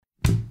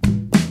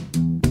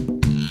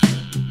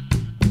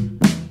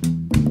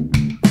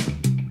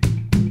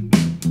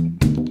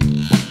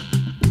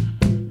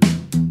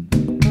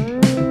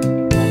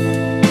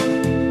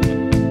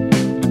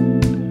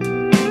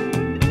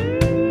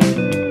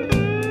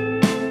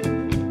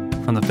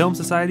the Film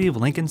Society of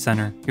Lincoln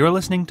Center, you're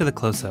listening to The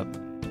Close-Up.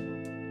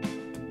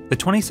 The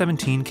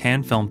 2017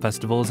 Cannes Film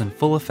Festival is in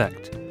full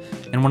effect,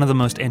 and one of the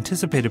most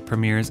anticipated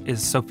premieres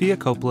is Sofia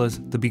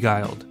Coppola's The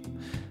Beguiled,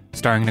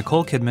 starring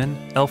Nicole Kidman,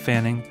 Elle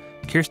Fanning,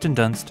 Kirsten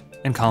Dunst,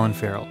 and Colin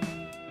Farrell.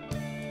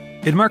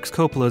 It marks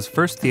Coppola's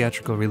first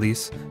theatrical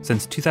release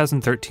since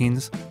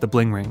 2013's The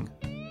Bling Ring,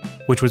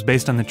 which was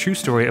based on the true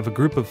story of a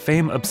group of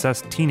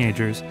fame-obsessed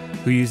teenagers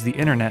who used the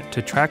internet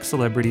to track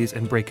celebrities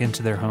and break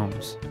into their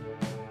homes.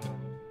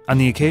 On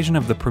the occasion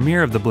of the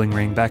premiere of The Bling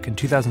Ring back in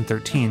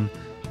 2013,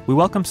 we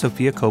welcomed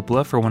Sofia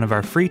Coppola for one of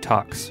our free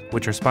talks,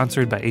 which are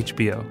sponsored by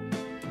HBO.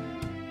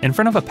 In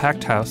front of a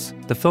packed house,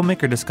 the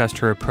filmmaker discussed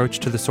her approach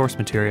to the source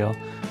material,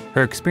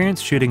 her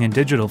experience shooting in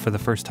digital for the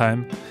first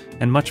time,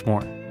 and much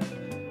more.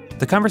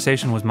 The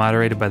conversation was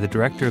moderated by the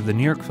director of the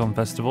New York Film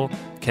Festival,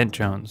 Kent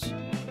Jones.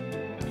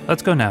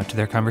 Let's go now to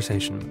their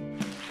conversation.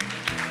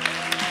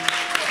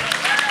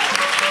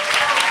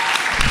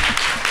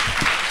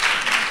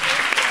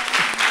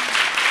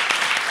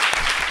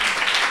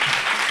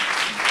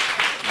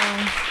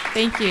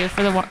 Thank you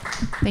for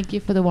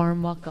the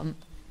warm welcome.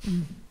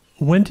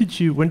 When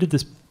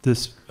did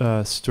this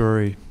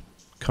story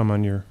come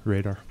on your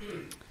radar?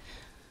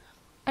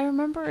 I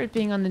remember it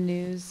being on the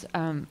news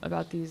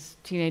about these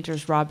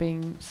teenagers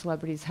robbing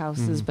celebrities'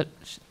 houses, but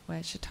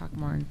I should talk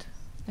more.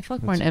 I feel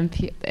like more an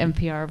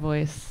NPR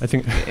voice. I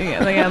think. Do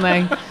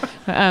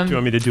you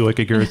want me to do like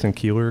a Garrison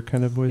Keillor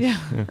kind of voice?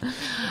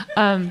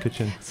 Yeah.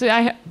 Kitchen. So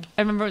I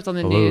remember it was on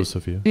the news. Hello,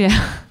 Sophia.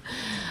 Yeah.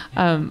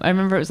 I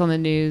remember it was on the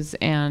news,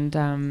 and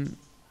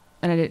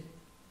I did.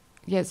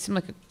 Yeah, it seemed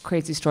like a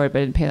crazy story, but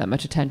I didn't pay that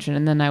much attention.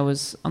 And then I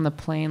was on the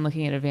plane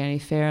looking at a Vanity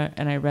Fair,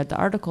 and I read the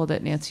article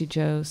that Nancy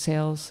Jo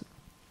Sales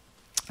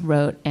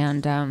wrote,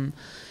 and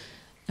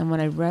when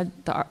I read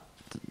the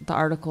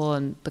article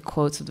and the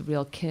quotes of the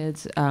real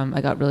kids, I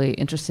got really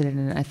interested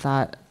in it. I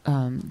thought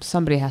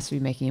somebody has to be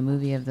making a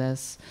movie of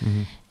this,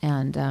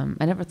 and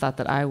I never thought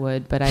that I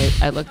would, but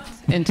I looked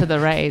into the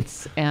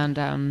rights, and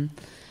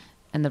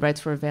the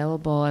rights were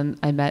available, and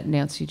I met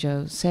Nancy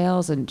Jo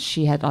Sales, and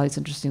she had all these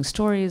interesting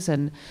stories,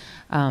 and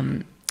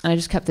I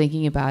just kept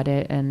thinking about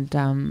it, and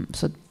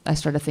so I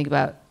started to think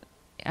about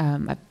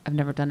I've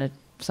never done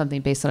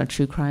something based on a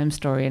true crime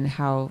story and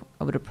how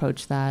I would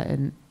approach that,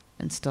 and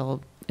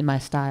still in my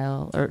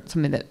style, or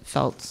something that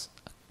felt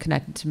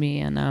connected to me,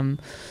 and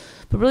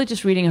but really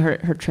just reading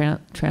her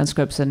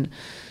transcripts and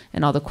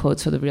all the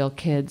quotes for the real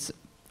kids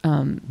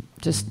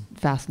just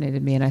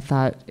fascinated me, and I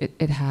thought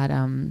it had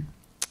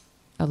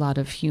a lot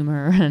of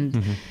humor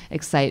and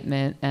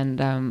excitement,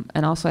 and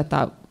also I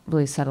thought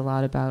really said a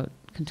lot about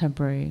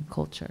contemporary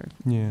culture.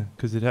 Yeah,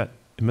 because it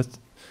must.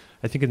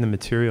 I think in the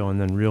material and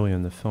then really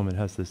in the film, it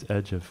has this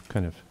edge of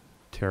kind of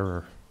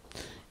terror.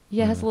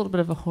 Yeah, it has a little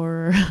bit of a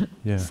horror,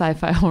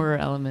 sci-fi horror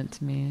element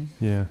to me.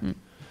 Yeah.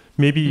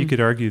 Maybe you could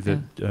argue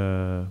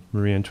that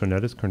Marie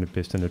Antoinette is kind of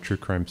based on a true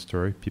crime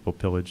story. People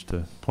pillaged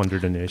to plunder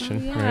the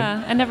nation.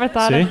 Right? I never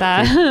thought of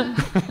that.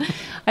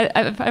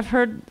 I've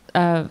heard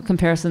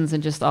comparisons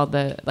in just all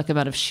the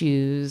amount of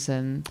shoes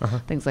and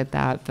things like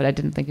that, but I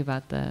didn't think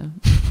about the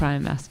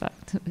crime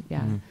aspect.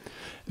 Yeah.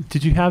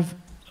 Did you have?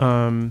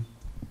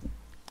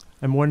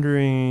 I'm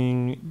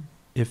wondering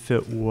if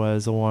it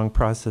was a long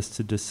process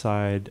to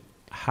decide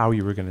how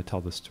you were going to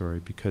tell the story,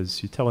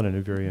 because you tell it in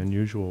a very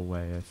unusual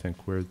way, I think,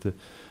 where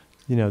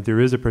there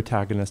is a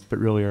protagonist, but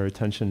really our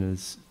attention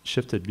is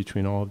shifts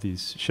between all of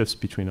these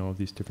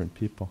different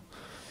people.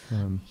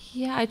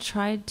 Yeah, I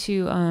tried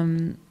to.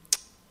 When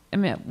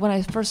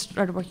I first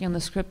started working on the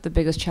script, the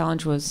biggest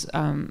challenge was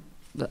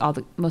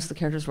most of the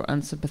characters were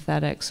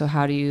unsympathetic. So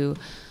how do you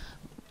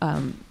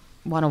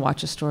want to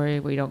watch a story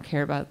where you don't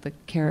care about the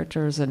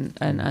characters? And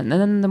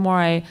then the more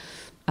I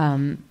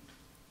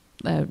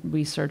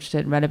researched it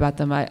and read about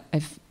them, I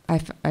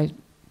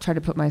tried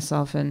to put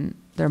myself in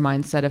their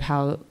mindset of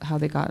how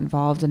they got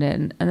involved in it,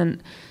 and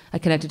then I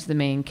connected to the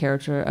main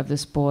character of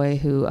this boy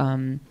who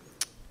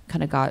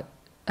kind of got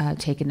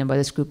taken in by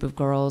this group of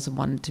girls and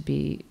wanted to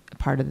be a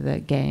part of the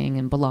gang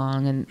and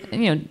belong, and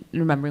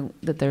remembering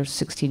that they're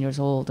 16 years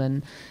old,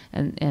 and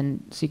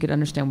so you could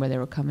understand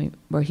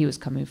where he was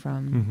coming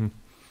from,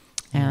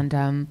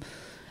 and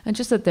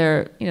just that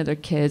they're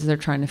kids, they're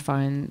trying to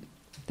find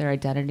their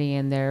identity,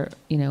 and they're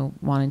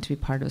wanting to be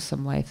part of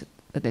some life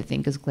that they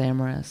think is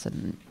glamorous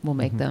and will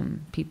make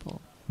them people.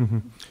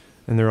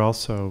 And they're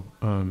also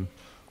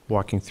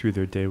walking through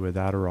their day with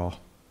Adderall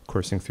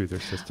coursing through their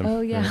system. Oh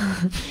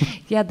yeah.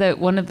 Right? Yeah,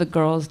 one of the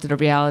girls did a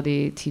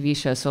reality TV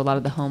show, so a lot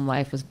of the home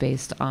life was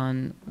based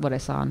on what I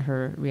saw on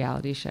her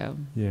reality show.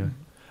 Yeah.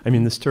 I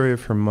mean, the story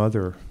of her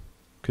mother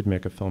could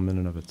make a film in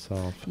and of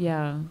itself.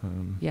 Yeah.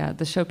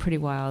 The show Pretty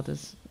Wild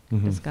it's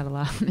got a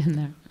lot in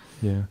there.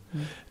 Yeah.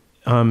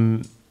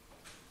 And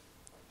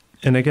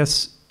I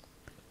guess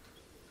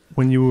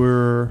when you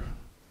were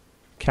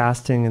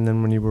casting and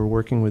then when you were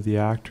working with the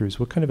actors,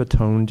 what kind of a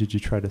tone did you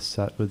try to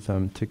set with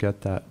them to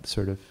get that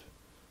sort of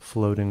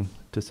floating,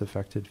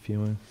 disaffected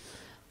feeling?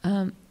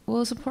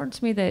 Well, it's important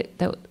to me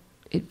that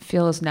it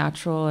feel as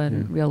natural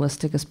and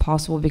realistic as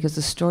possible, because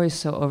the story is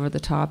so over the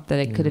top that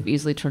it could have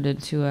easily turned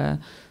into a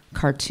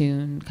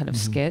cartoon kind of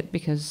skit,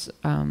 because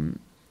a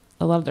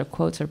lot of their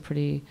quotes are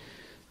pretty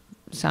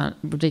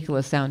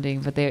ridiculous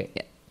sounding, but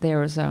there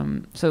was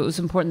so it was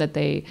important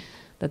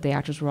that the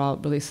actors were all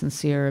really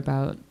sincere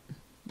about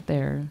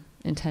their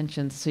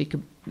intentions, so you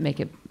could make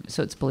it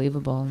so it's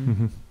believable.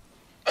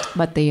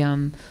 But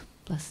the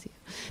bless you,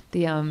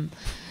 the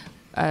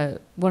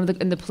one of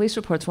the in the police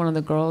reports, one of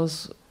the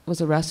girls was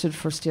arrested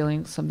for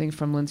stealing something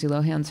from Lindsay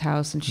Lohan's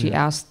house, and she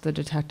asked the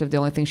detective. The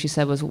only thing she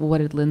said was, "What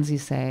did Lindsay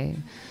say?"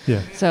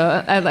 Yeah.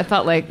 So I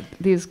felt like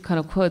these kind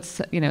of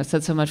quotes,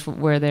 said so much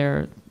where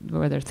their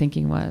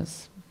thinking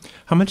was.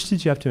 How much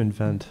did you have to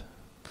invent?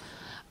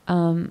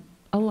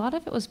 A lot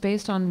of it was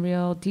based on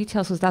real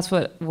details, because that's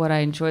what I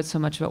enjoyed so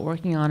much about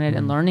working on it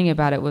and learning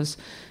about it, was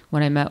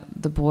when I met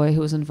the boy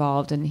who was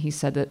involved, and he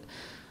said that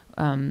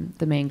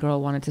the main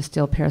girl wanted to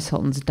steal Paris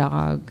Hilton's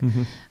dog.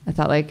 I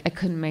thought, like, I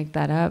couldn't make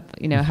that up,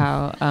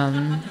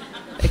 how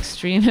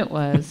extreme it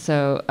was.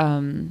 So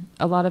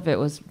a lot of it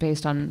was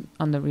based on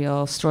the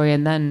real story,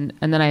 and then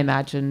I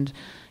imagined,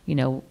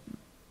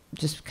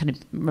 just kind of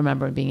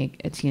remember being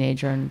a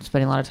teenager and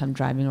spending a lot of time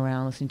driving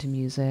around listening to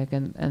music,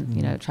 and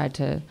tried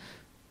to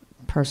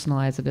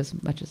personalize it as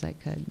much as I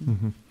could.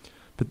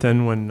 But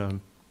then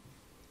when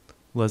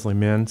Leslie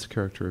Mann's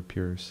character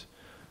appears,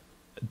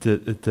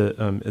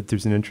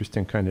 there's an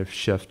interesting kind of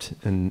shift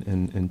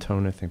in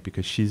tone, I think,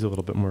 because she's a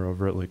little bit more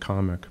overtly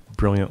comic,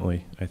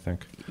 brilliantly, I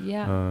think.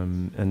 Yeah.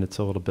 And it's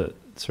a little bit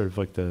sort of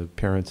like the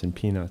parents in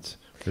Peanuts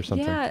or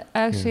something. Yeah,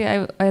 actually,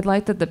 I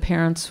liked that the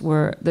parents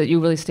that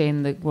you really stay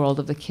in the world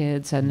of the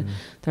kids, and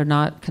they're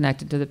not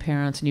connected to the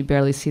parents, and you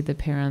barely see the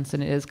parents,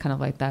 and it is kind of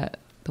like that,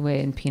 the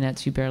way in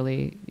Peanuts you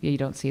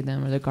don't see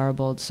them, or they're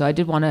garbled. So I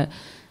did want to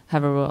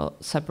have a real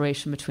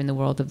separation between the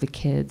world of the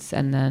kids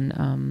and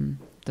then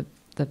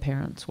the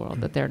parents' world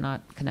that they're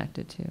not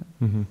connected to.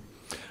 And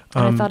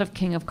I thought of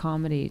King of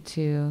Comedy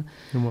too.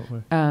 In what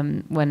way?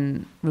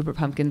 When Rupert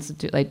Pumpkin's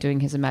doing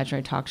his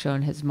imaginary talk show,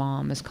 and his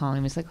mom is calling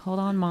him, he's like, "Hold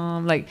on,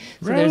 Mom!" Like,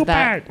 so Rupert! There's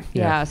that.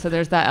 Yeah, so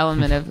there's that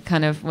element of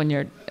kind of when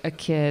you're a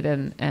kid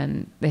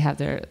and they have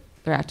they're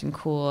acting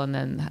cool, and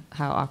then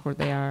how awkward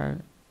they are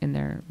in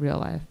their real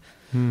life.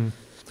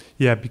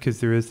 Yeah, because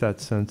there is that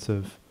sense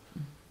of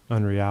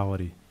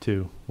unreality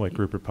too, like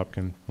Rupert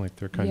Pupkin, like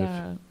they're kind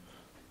of,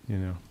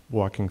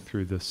 walking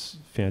through this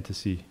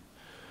fantasy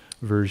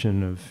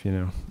version of,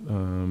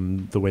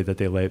 the way that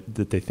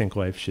they think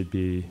life should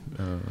be.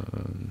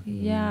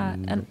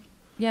 And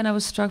I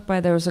was struck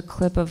by, there was a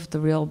clip of the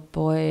real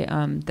boy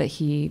that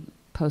he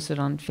posted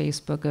on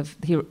Facebook of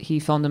he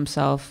filmed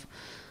himself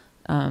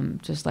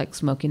just like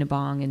smoking a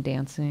bong and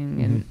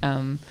dancing,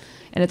 and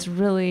it's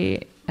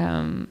really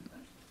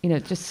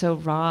just so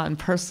raw and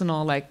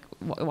personal. Like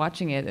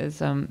watching it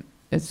is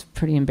it's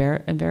pretty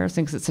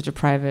embarrassing, because it's such a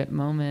private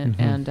moment,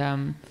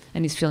 and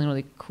he's feeling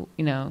really cool,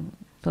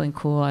 feeling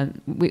cool,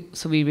 and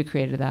we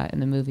recreated that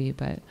in the movie,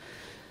 but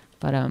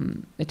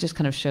it just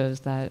kind of shows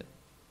that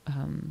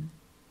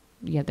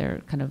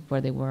they're kind of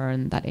where they were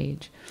in that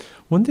age.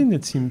 One thing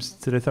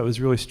that I thought was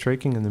really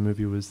striking in the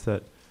movie was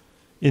that,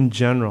 in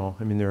general,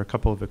 I mean, there are a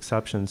couple of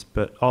exceptions,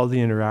 but all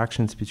the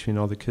interactions between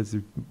all the kids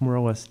are more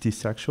or less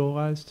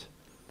desexualized.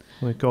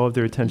 Like, all of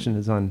their attention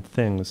is on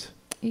things.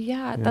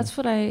 Yeah, that's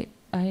what I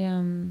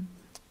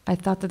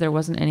thought, that there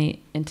wasn't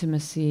any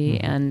intimacy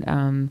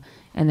and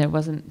there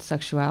wasn't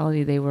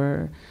sexuality. They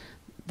were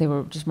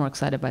just more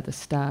excited by the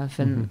stuff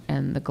and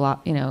the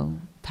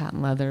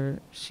patent leather,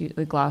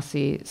 the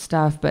glossy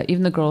stuff. But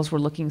even the girls were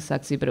looking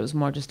sexy, but it was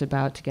more just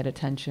about to get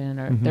attention,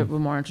 or they were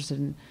more interested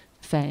in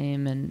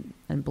fame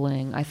and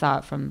bling, I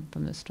thought, from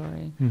the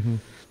story.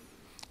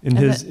 Go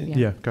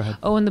ahead.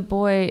 Oh, and the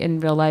boy in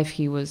real life,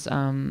 he was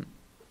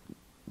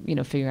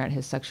figuring out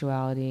his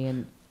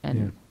sexuality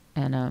and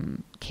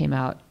came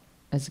out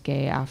as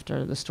gay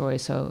after the story.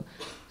 So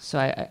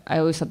I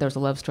always thought there was a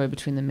love story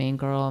between the main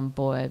girl and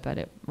boy, but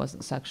it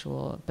wasn't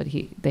sexual. But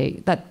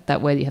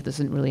that way you have this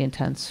really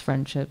intense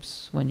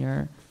friendships when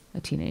you're a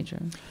teenager.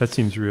 That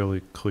seems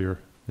really clear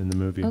in the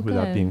movie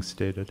without being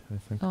stated, I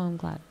think. Oh, I'm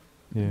glad.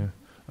 Yeah.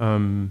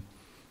 And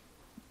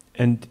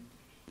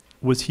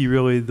was he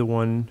really the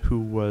one who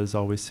was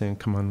always saying,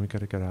 "Come on, we got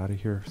to get out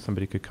of here.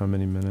 Somebody could come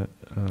any minute"?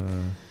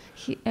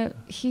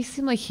 He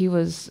seemed like he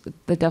was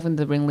definitely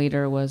the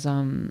ringleader. Was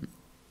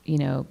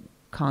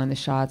calling the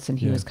shots, and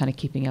he was kind of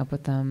keeping up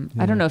with them.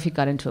 I don't know if he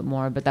got into it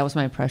more, but that was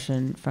my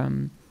impression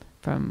from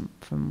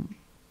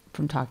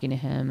talking to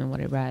him and what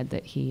I read,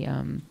 that he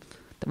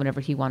that whenever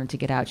he wanted to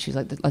get out, she's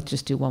like, "Let's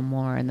just do one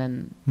more," and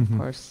then of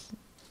course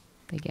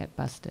they get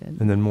busted.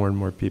 And then more and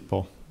more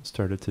people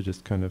started to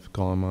just kind of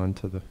glom on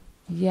to the.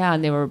 Yeah,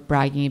 and they were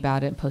bragging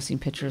about it, posting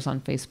pictures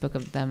on Facebook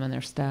of them and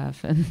their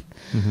stuff, and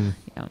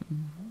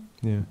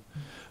Yeah.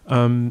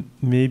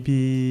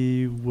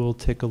 Maybe we'll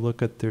take a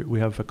look at we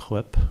have a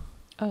clip.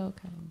 Oh,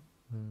 okay.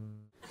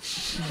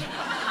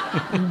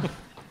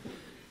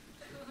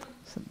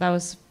 So that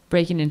was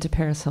breaking into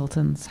Paris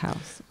Hilton's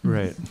house.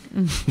 Right.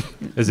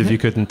 As if you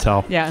couldn't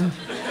tell. Yeah.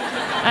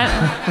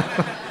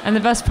 And the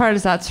best part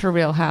is that's her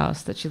real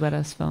house that she let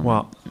us film.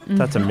 Well,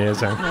 that's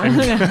amazing.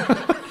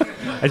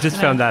 I just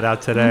found that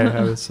out today.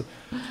 I was.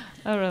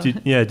 Oh, really?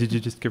 Did you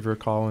just give her a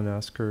call and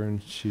ask her,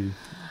 and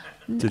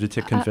did it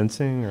take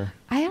convincing, or?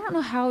 I don't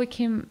know how we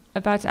came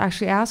about to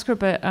actually ask her,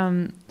 but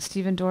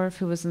Stephen Dorff,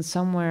 who was in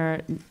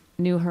Somewhere,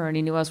 knew her, and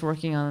he knew I was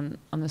working on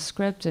the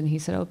script, and he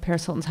said, "Oh,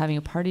 Paris Hilton's having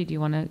a party. Do you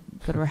want to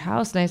go to her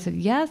house?" And I said,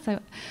 "Yes, I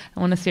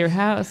want to see her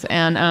house."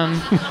 And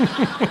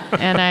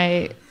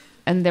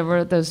and there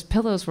were those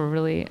pillows were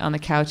really on the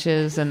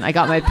couches, and I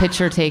got my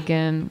picture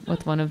taken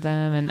with one of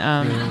them,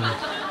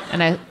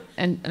 and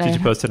Did you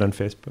post it on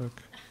Facebook?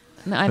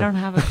 No, I don't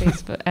have a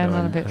Facebook. I'm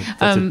not a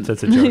Facebook.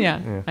 That's a joke.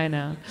 Yeah, I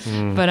know.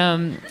 But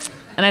and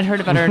I'd heard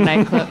about her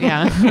nightclub.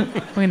 Yeah,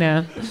 we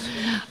know.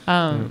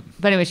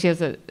 But anyway,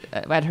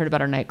 I'd heard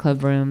about her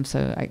nightclub room,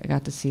 so I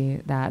got to see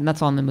that, and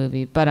that's all in the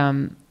movie. But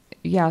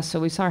so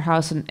we saw her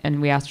house,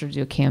 and we asked her to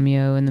do a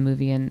cameo in the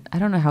movie, and I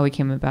don't know how we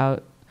came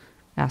about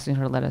asking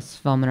her to let us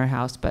film in her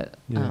house, but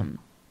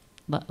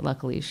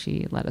luckily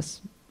she let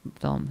us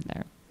film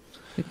there.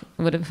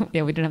 We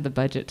didn't have the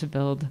budget to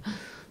build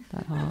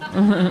that hall.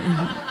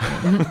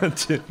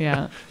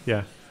 Yeah.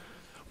 Yeah.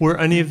 Were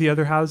any of the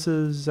other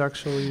houses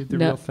actually the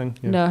real thing?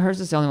 Yeah. No,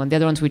 hers is the only one. The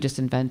other ones we just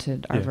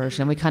invented our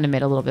version. We kind of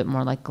made a little bit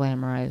more like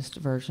glamorized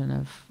version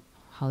of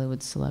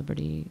Hollywood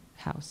celebrity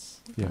house.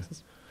 Yeah.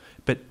 Houses.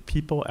 But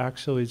people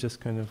actually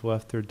just kind of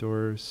left their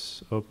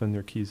doors open,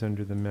 their keys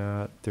under the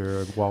mat,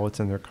 their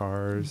wallets in their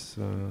cars,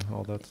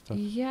 all that stuff.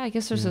 Yeah, I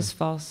guess there's this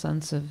false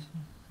sense of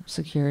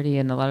security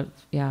and a lot of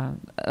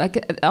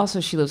also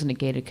she lives in a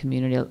gated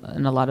community,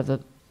 and a lot of the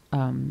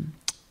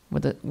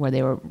where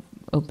they were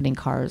opening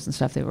cars and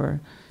stuff,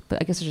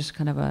 but I guess it's just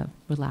kind of a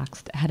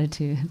relaxed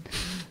attitude.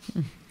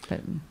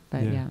 but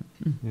yeah.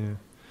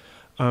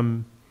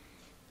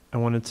 I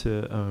wanted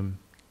to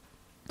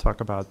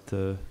talk about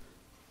the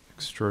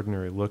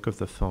extraordinary look of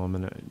the film,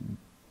 and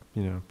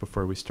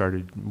before we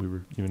started,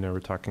 you and I were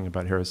talking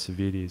about Harris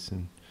Savides,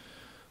 and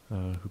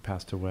who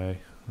passed away.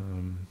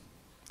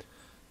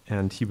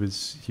 And he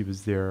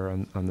was there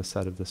on the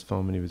set of this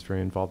film, and he was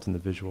very involved in the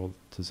visual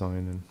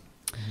design.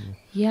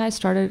 And I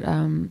started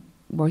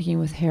working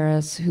with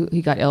Harris, who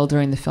he got ill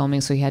during the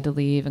filming, so he had to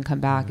leave and come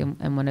back.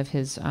 And one of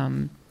his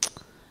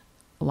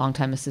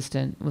longtime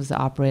assistant was the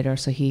operator,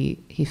 so he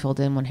filled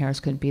in when Harris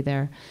couldn't be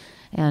there.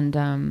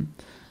 And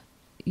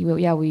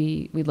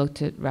we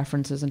looked at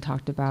references and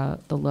talked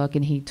about the look,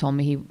 and he told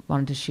me he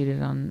wanted to shoot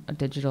it on a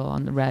digital,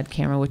 on the Red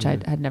camera, which I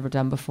had never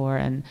done before.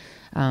 And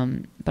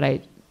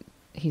but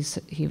he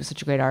was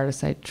such a great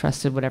artist. I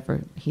trusted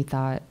whatever he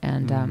thought,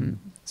 and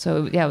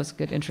so it was a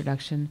good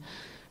introduction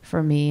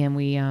for me.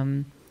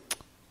 And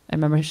I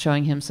remember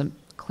showing him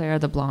Claire,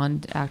 the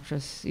blonde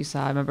actress you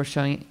saw. I remember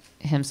showing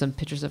him some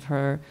pictures of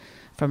her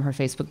from her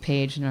Facebook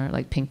page in her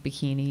like pink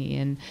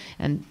bikini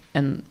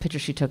and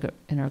pictures she took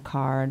in her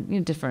car,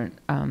 and different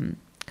kind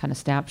of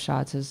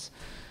snapshots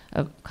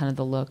of kind of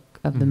the look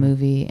of the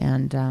movie,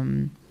 and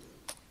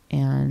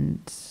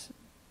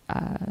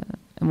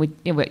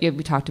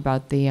we talked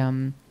about the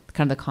kind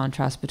of the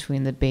contrast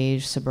between the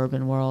beige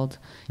suburban world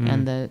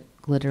and the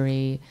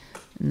glittery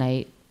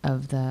night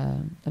of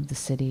the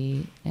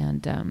city,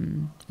 and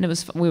it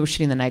was we were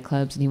shooting the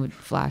nightclubs, and he would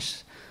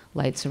flash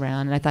lights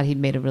around, and I thought he'd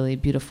made a really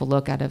beautiful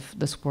look out of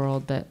this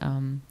world that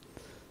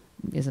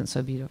isn't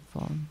so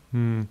beautiful.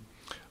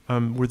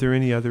 Were there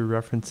any other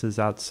references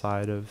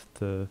outside of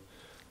the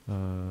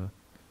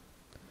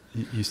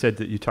you said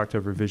that you talked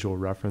over visual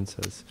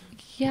references?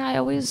 Yeah, I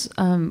always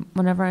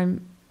whenever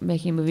I'm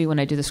making a movie, when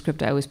I do the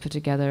script, I always put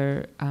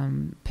together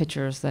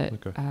pictures that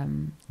like a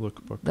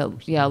lookbook.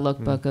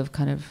 Lookbook of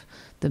kind of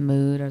the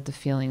mood or the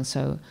feeling.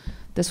 So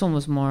this one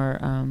was more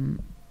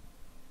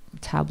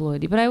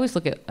tabloidy, but I always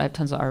I have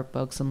tons of art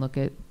books and look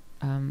at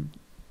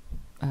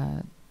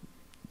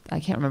I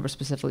can't remember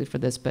specifically for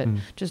this, but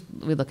just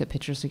we look at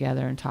pictures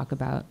together and talk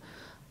about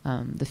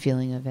the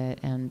feeling of it,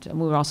 and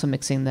we were also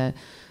mixing the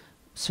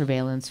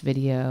surveillance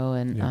video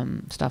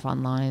and stuff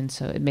online,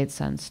 so it made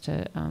sense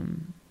to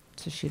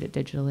shoot it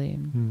digitally.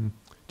 Do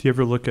you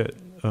ever look at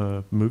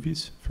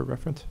movies for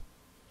reference?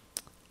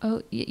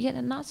 Oh yeah,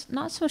 not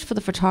so much for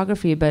the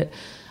photography, but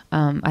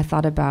I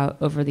thought about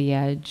Over the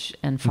Edge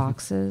and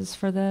Foxes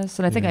for this,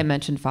 and I think I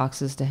mentioned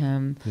Foxes to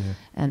him.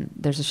 And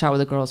there's a shot where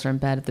the girls are in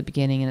bed at the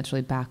beginning, and it's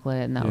really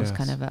backlit, and that was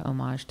kind of an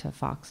homage to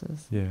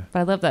Foxes. But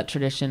I love that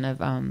tradition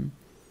of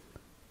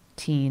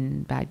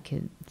teen bad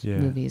kids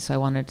movies, so I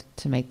wanted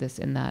to make this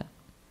in that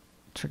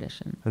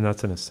tradition. And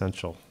that's an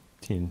essential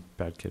teen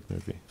bad kid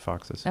movie,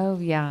 Foxes. Oh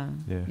yeah,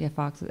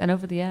 Foxes, and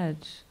Over the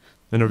Edge.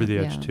 And Over the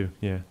Edge too,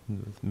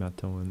 with Matt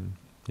Dillon,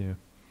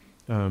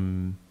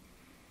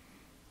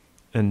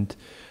 And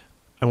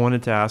I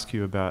wanted to ask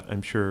you about,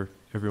 I'm sure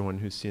everyone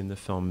who's seen the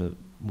film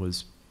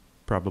was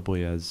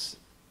probably as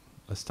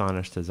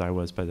astonished as I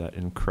was by that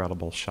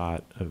incredible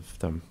shot of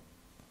them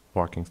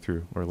walking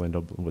through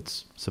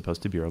what's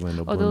supposed to be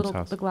Orlando Bloom's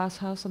house. The glass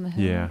house on the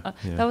hill.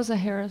 That was a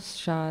Harris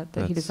shot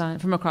that he designed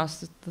from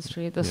across the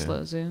street, the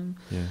slow zoom.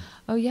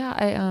 Oh yeah,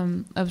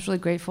 I was really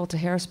grateful to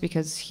Harris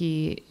because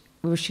he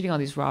we were shooting all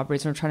these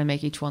robberies and we're trying to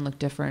make each one look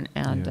different.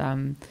 And Yeah.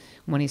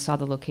 when he saw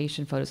the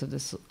location photos of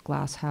this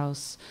glass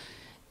house,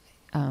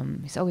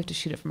 he said, "Oh, we have to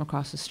shoot it from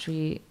across the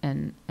street,"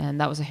 and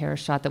that was a Harris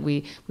shot that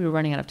we were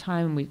running out of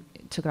time, and we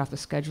took it off the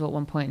schedule at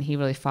one point, and he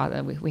really fought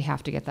that we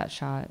have to get that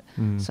shot.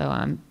 So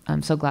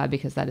I'm so glad,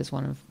 because that is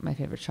one of my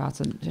favorite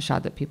shots, and a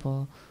shot that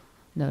people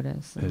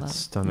notice and It's love.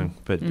 stunning.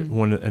 But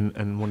one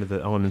of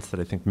the elements that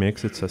I think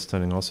makes it so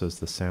stunning also is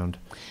the sound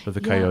of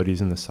the Yeah.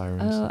 coyotes and the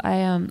sirens. Oh,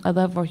 I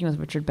love working with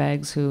Richard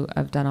Beggs, who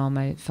I've done all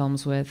my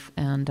films with,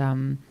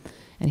 and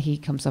he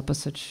comes up with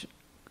such.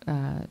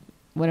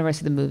 Whenever I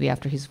see the movie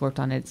after he's worked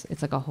on it,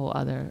 it's like a whole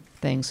other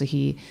thing. So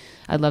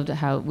I loved it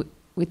how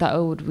we thought,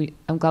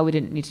 I'm glad we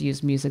didn't need to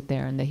use music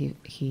there, and that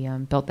he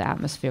built the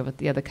atmosphere with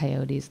the other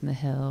coyotes and the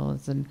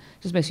hills, and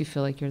just makes you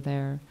feel like you're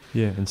there.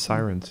 Yeah, and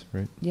sirens,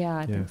 right? Yeah,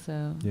 I Yeah. think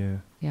so. Yeah,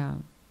 Yeah.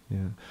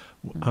 yeah.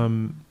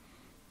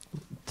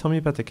 Tell me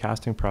about the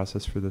casting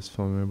process for this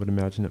film. I would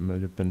imagine it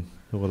might have been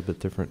a little bit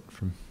different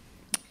from.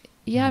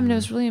 Yeah, I mean, it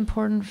was really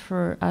important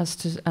for us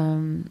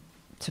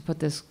to put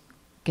this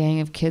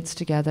gang of kids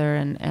together,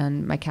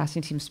 and my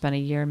casting team spent a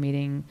year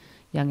meeting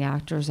young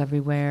actors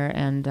everywhere,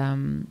 and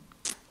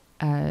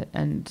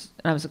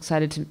I was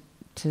excited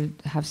to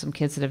have some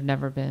kids that have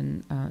never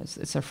been.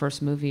 It's their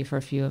first movie for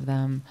a few of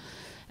them,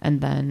 and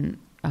then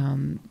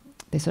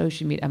they said, "Oh, you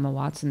should meet Emma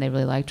Watson." They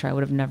really liked her. I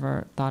would have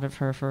never thought of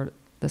her for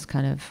this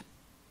kind of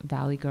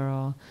Valley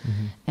girl,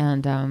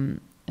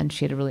 and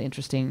she had a really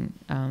interesting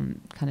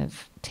kind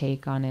of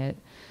take on it,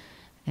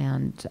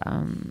 and.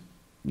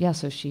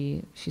 So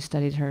she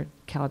studied her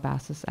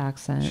Calabasas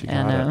accent She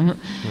got it.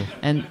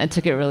 and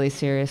took it really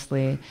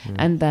seriously. Yeah.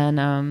 And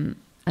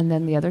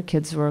then the other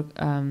kids were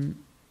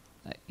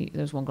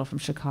there's one girl from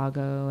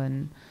Chicago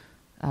and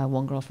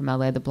one girl from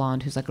LA, the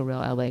blonde, who's like a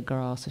real LA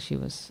girl. So she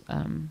was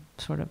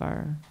sort of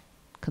our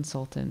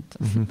consultant,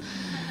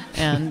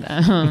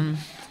 and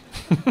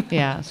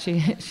yeah, she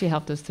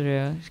helped us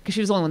through, because she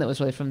was the only one that was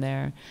really from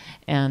there,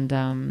 and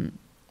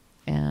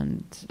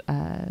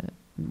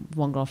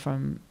one girl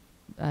from.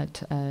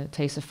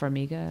 Taisa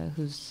Farmiga,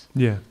 whose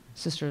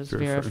sister is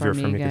Vera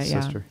Farmiga.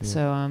 Yeah. Sister, yeah.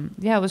 So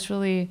it was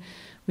really,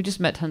 we just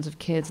met tons of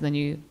kids, and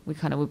then we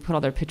put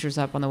all their pictures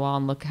up on the wall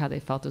and look how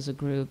they felt as a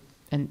group,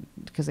 and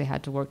because they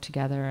had to work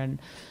together, and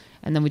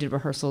then we did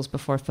rehearsals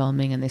before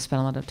filming, and they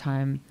spent a lot of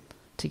time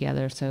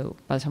together. So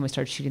by the time we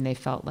started shooting, they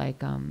felt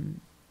like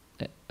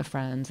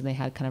friends, and they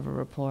had kind of a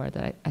rapport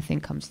that I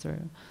think comes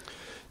through.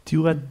 Do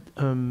you let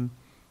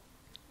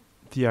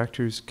the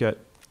actors get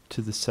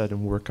to the set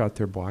and work out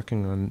their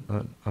blocking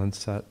on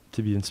set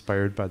to be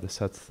inspired by the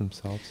sets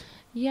themselves?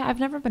 Yeah, I've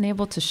never been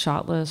able to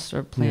shot list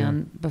or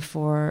plan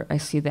before I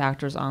see the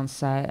actors on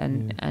set,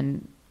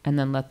 and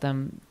then let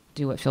them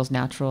do what feels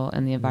natural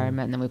in the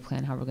environment, and then we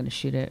plan how we're going to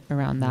shoot it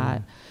around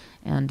that.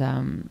 And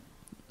I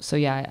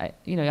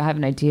have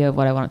an idea of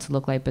what I want it to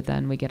look like, but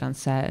then we get on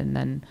set, and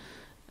then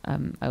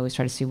I always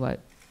try to see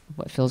what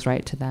feels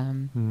right to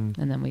them,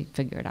 and then we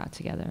figure it out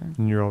together.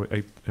 And you're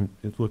always,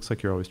 it looks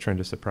like you're always trying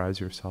to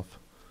surprise yourself.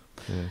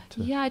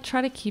 I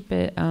try to keep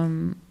it.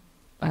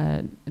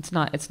 It's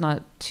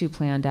not too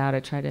planned out. I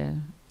try to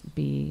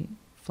be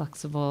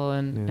flexible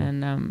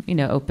and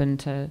open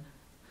to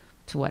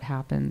what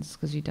happens,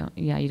 because you don't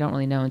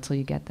really know until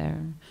you get there,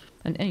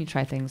 and you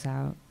try things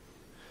out.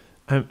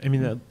 I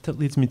mean, that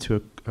leads me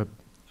to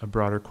a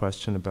broader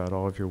question about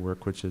all of your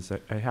work, which is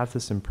I have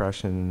this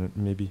impression, and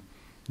maybe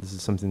this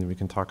is something that we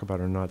can talk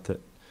about or not,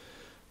 that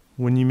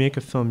when you make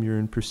a film, you're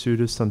in pursuit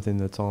of something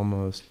that's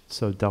almost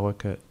so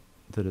delicate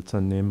that it's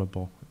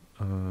unnameable,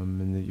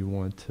 and that you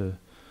want to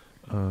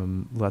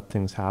let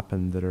things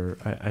happen that are,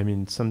 I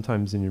mean,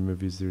 sometimes in your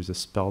movies there's a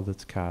spell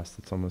that's cast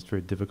that's almost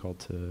very difficult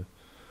to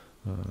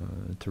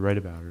write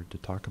about or to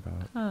talk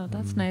about. Oh,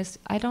 that's nice.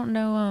 I don't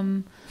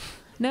know.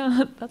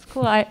 No, that's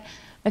cool. I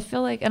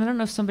feel like, and I don't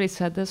know if somebody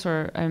said this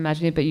or I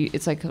imagine it, but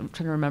it's like I'm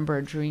trying to remember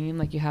a dream.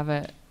 Like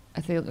I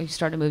think when you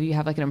start a movie, you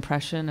have like an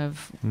impression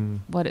of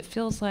what it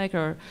feels like,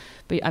 but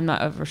I'm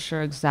not ever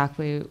sure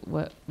exactly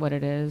what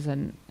it is.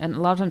 And a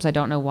lot of times I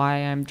don't know why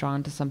I'm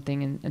drawn to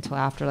something until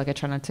after. Like I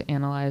try not to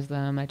analyze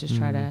them. I just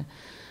try to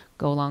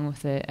go along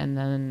with it, and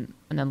then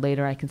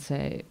later I can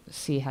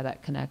see how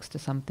that connects to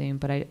something.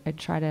 But I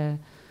try to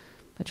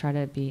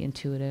be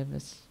intuitive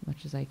as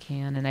much as I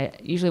can. And I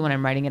usually when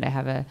I'm writing it, I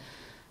have a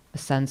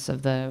sense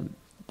of the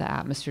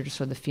atmosphere, just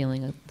sort of the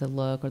feeling of the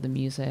look or the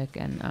music,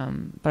 and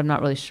but I'm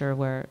not really sure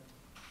where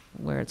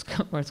it's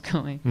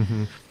going.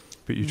 Mm-hmm.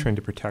 But you're trying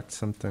to protect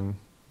something,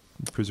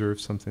 preserve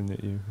something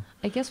that you.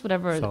 I guess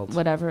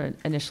whatever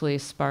initially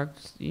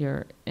sparked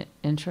your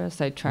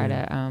interest, I try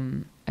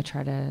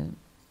to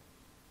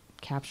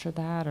capture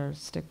that or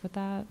stick with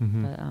that.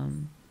 Mm-hmm. But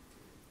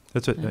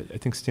that's what I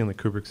think Stanley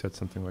Kubrick said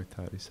something like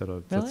that. He said,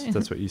 Really?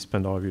 that's what you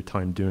spend all of your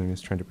time doing, is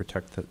trying to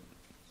protect that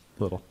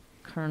little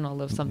kernel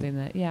of something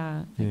that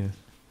Yeah.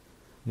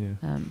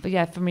 but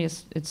yeah, for me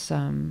it's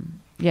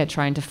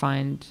trying to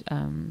find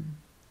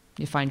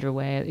you find your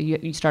way.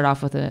 You start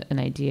off with an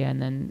idea,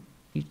 and then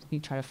you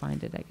try to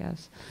find it, I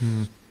guess.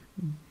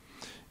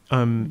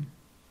 In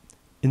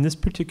this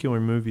particular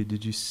movie,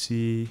 did you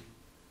see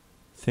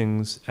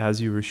things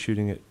as you were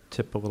shooting it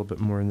tip a little bit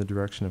more in the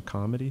direction of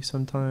comedy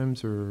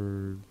sometimes,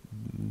 or?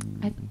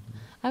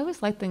 I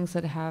always like things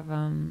that have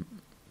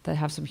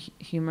some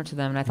humor to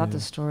them, and I thought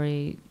the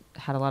story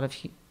had a lot of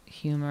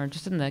humor,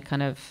 just in the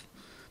kind of,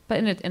 but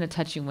in a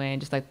touching way,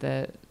 and just like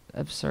the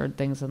absurd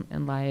things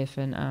in life,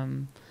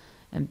 and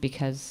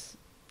because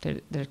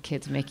they're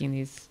kids making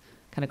these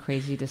kind of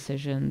crazy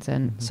decisions,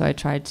 and so I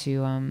tried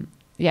to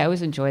I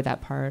always enjoyed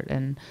that part,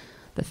 and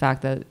the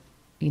fact that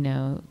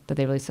that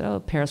they really said, oh,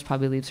 Paris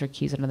probably leaves her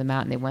keys under the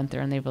mat, and they went there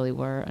and they really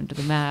were under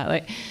the mat,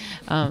 like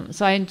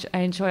so I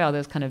enjoy all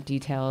those kind of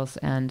details,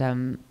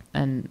 and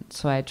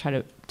so I try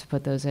to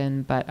put those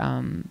in, but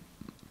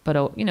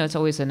it's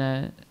always in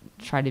a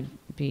try to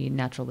be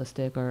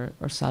naturalistic or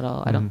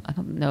subtle. I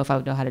don't know if I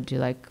would know how to do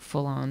like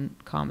full on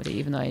comedy,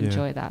 even though I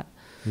enjoy that.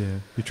 Yeah,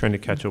 you're trying to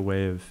catch a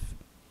way of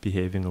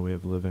behaving, a way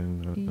of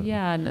living.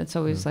 Yeah, and it's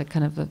always like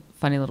kind of the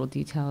funny little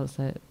details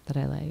that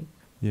I like.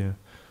 Yeah.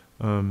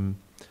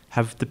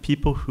 Have the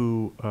people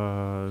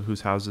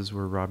whose houses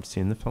were robbed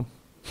seen the film?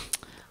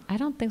 I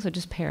don't think so.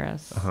 Just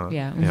Paris.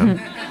 Yeah.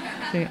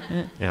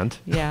 And?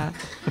 Yeah.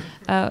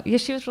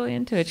 She was really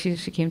into it. She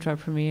came to our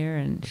premiere,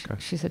 and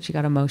she said she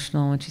got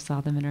emotional when she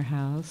saw them in her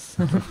house.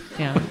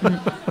 Yeah.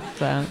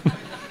 So.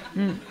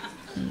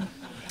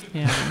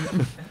 Yeah.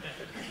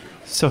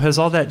 So has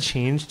all that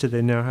changed? Do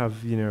they now have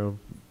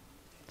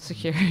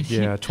security?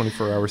 Yeah,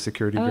 24-hour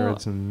security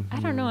guards and. I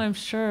don't know. I'm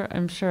sure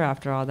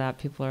after all that,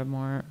 people are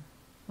more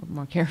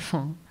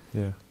careful.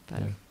 Yeah.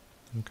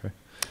 Okay.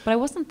 But I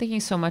wasn't thinking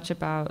so much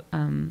about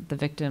the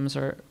victims,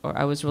 or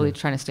I was really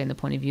trying to stay in the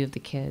point of view of the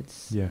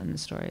kids in the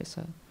story.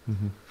 So.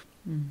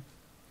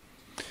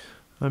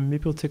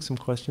 Maybe we'll take some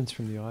questions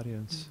from the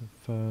audience.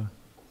 If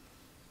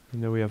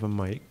we have a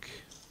mic.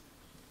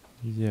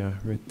 Yeah,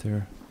 right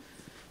there.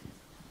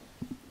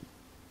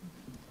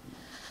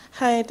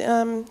 Hi,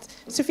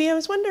 Sophia, I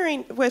was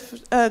wondering,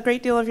 with a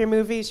great deal of your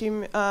movies,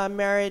 you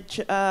marriage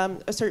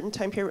a certain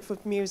time period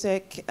with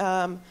music.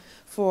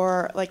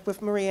 For, like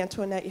with Marie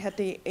Antoinette, you had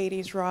the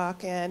 80s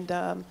rock, and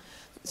so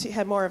you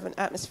had more of an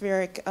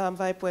atmospheric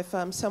vibe with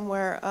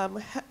Somewhere.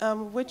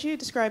 Would you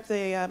describe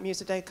the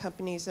music that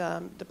accompanies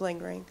The Bling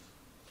Ring?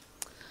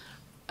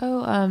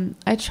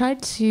 I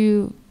tried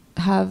to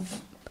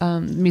have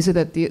music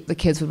that the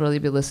kids would really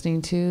be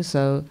listening to,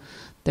 so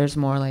there's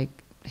more like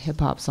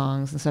hip-hop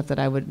songs and stuff that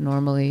I would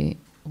normally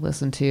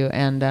listen to,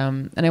 and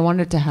I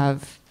wanted to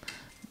have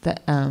the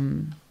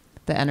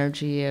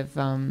energy of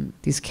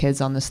these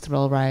kids on this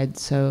thrill ride,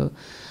 so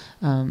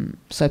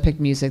I picked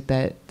music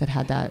that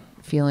had that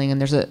feeling. And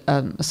there's a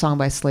song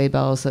by Sleigh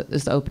Bells that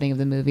is the opening of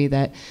the movie,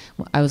 that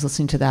I was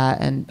listening to that,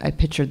 and I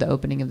pictured the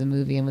opening of the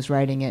movie and was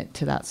writing it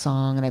to that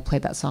song, and I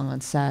played that song on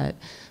set.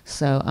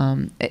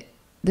 So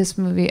this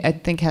movie, I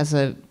think, has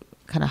a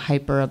kind of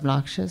hyper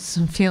obnoxious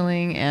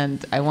feeling,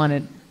 and I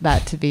wanted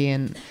that to be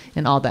in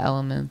all the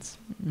elements.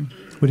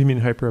 What do you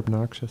mean hyper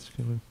obnoxious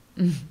feeling?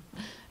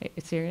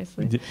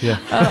 Seriously? Yeah.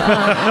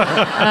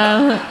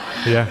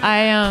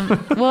 Yeah.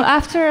 Well,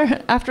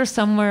 after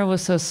Somewhere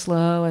was so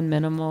slow and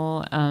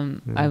minimal,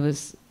 I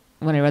was,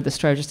 when I read the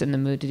story, just in the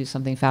mood to do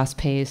something fast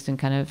paced and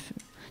kind of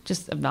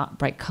just not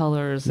bright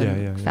colors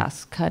and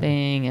fast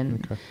cutting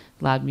and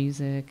loud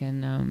music,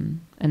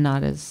 and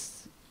not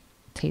as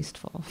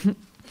tasteful.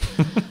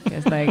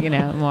 It's like,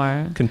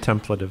 more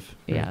contemplative.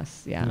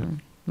 Yes. Yeah.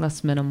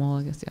 Less minimal,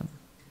 I guess. Yeah.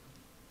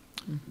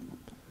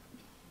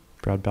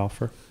 Brad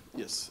Balfour.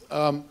 Yes.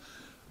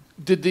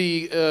 Did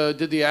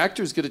the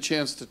actors get a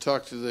chance to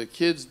talk to the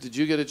kids? Did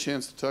you get a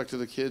chance to talk to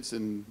the kids?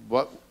 And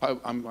what I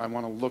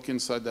want to look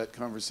inside that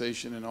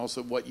conversation, and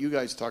also what you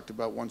guys talked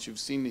about once you've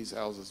seen these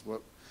houses.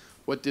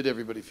 What did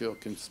everybody feel?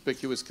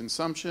 Conspicuous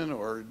consumption,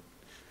 or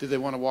did they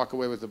want to walk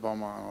away with the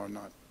Beaumont or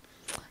not?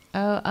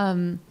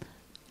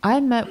 I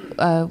met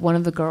one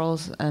of the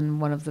girls and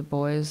one of the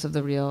boys of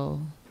the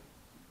real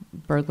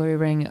burglary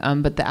ring,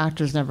 but the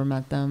actors never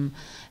met them,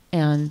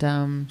 and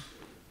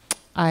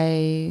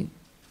I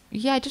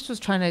just was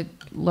trying to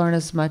learn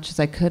as much as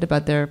I could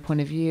about their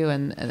point of view,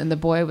 and the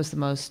boy was the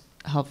most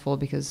helpful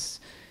because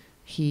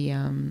he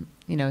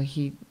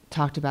he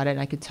talked about it, and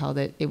I could tell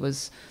that it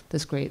was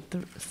this great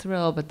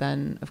thrill, but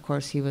then of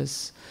course he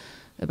was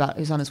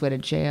on his way to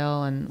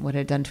jail and what it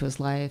had done to his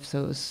life,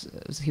 so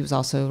he was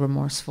also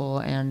remorseful,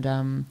 and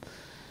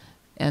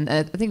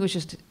I think it was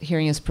just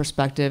hearing his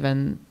perspective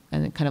and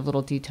kind of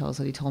little details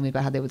that he told me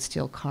about how they would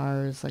steal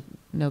cars, like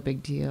no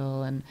big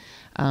deal, and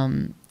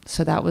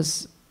so that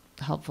was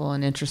helpful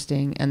and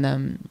interesting. And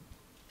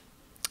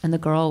the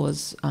girl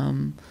was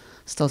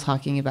still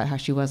talking about how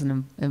she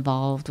wasn't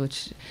involved,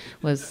 which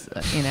was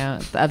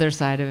the other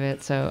side of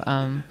it. So,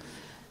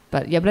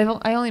 but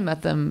I only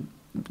met them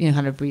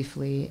kind of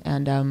briefly,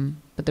 and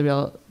but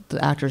the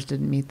actors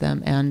didn't meet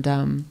them.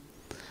 And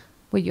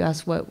what you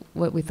asked, what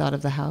we thought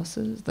of the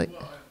houses, like.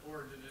 Well,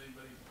 or did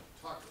anybody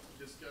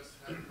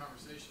have a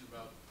conversation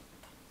about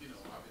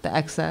the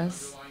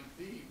excess? Underlying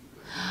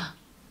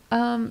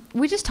theme?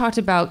 We just talked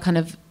about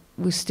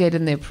we stayed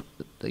in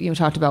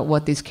talked about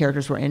what these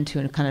characters were into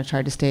and kind of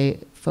tried to stay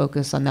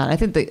focused on that. I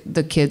think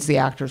the kids, the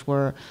actors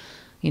were,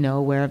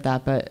 aware of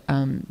that, but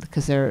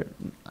because they're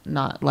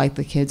not like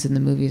the kids in the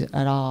movies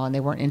at all, and they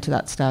weren't into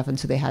that stuff, and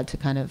so they had to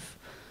kind of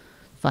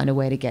find a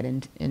way to get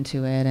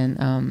into it,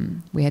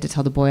 and we had to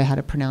tell the boy how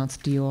to pronounce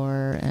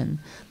Dior and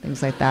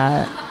things like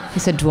that. He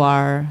said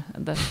Dwar.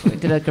 We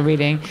did like a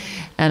reading,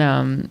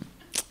 and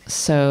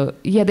so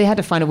yeah, they had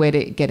to find a way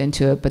to get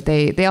into it, but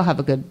they all have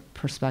a good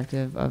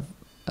perspective of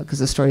because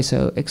the story's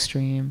so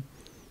extreme.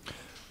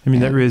 I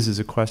mean, that raises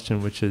a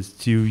question, which is,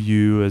 do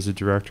you as a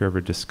director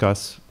ever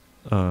discuss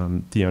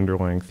the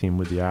underlying theme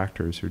with the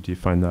actors, or do you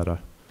find that a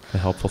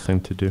helpful thing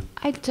to do?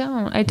 I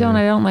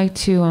don't like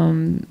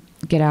to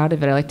get out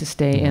of it. I like to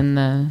stay in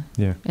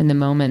the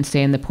moment and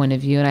stay in the point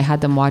of view. And I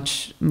had them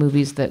watch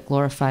movies that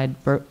glorified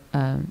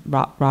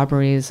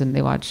robberies, and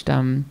they watched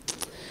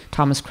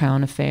Thomas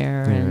Crown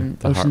Affair and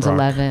Ocean's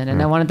 11,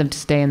 and I wanted them to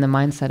stay in the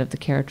mindset of the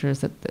characters,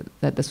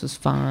 that this was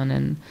fun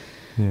and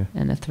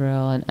a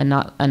thrill, and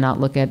not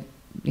look at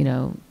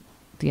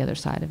the other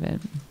side of it.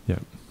 Yeah.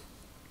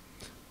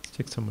 Let's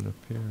take someone up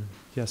here.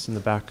 Yes, in the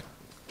back.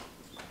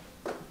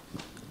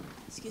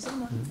 Excuse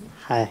me.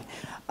 Hi.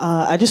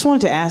 I just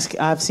wanted to ask,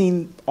 I've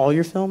seen all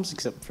your films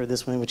except for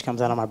this one, which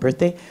comes out on my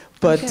birthday.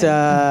 But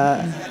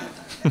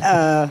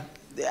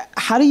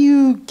how do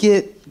you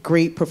get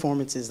great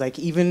performances? Like,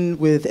 even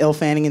with Elle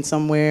Fanning in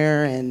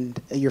Somewhere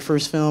and your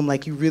first film,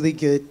 like, you really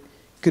get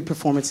good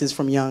performances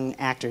from young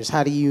actors.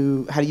 How do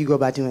you go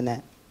about doing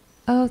that?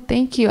 Oh,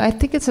 thank you. I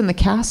think it's in the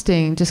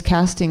casting, just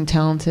casting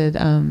talented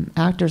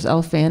actors.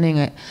 Elle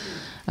Fanning,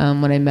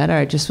 when I met her,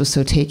 I just was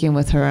so taken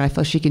with her. I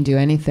felt she can do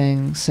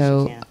anything.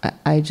 So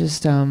I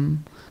just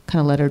kind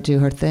of let her do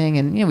her thing.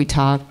 And, we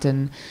talked,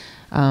 and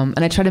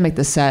I try to make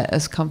the set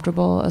as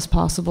comfortable as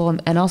possible,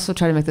 and also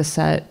try to make the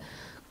set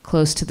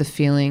close to the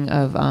feeling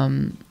of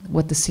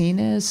what the scene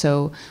is.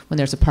 So when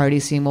there's a party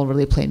scene, we'll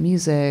really play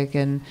music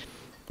and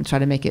try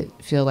to make it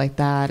feel like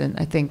that. And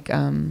I think,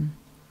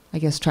 I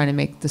guess trying to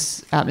make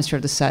this atmosphere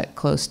of the set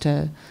close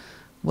to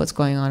what's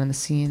going on in the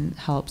scene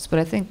helps. But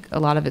I think a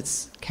lot of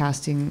it's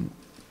casting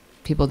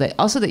people that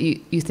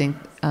you think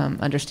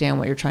understand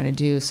what you're trying to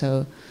do.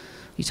 So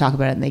you talk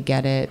about it and they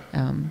get it.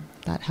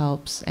 That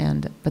helps.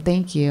 But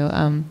thank you.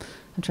 I'm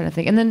trying to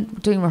think. And then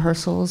doing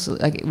rehearsals,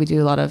 like we do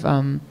a lot of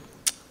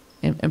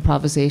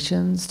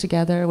improvisations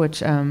together,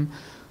 which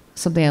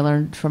something I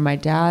learned from my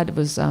dad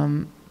was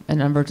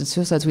and on Virgin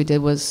Suicides we did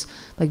was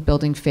like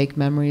building fake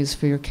memories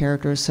for your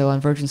characters. So on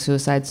Virgin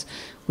Suicides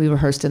we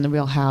rehearsed in the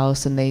real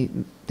house, and they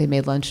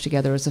made lunch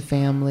together as a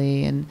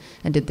family and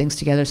did things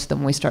together, so that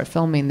when we start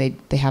filming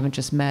they haven't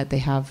just met, they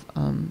have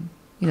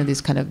these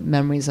kind of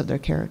memories of their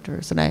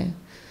characters, and I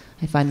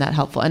find that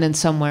helpful. And in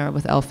Somewhere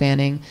with Elle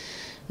Fanning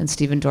and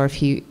Stephen Dorff,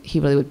 he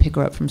really would pick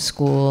her up from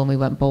school, and we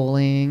went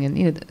bowling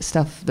and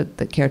stuff that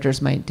the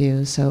characters might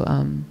do. So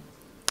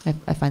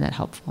I find that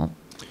helpful.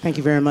 Thank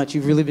you very much.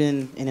 You've really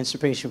been an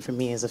inspiration for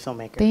me as a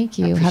filmmaker. Thank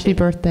you. Happy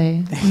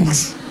birthday.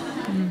 Thanks.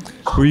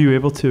 Were you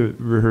able to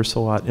rehearse a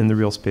lot in the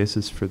real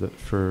spaces for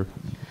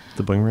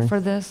the Bling Ring? For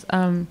this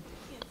one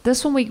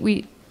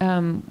we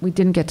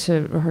didn't get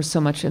to rehearse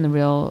so much in the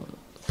real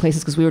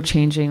places because we were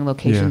changing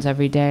locations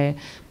every day.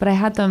 But I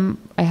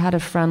had a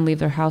friend leave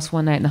their house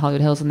one night in the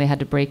Hollywood Hills, and they had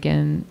to break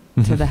in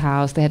to the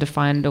house. They had to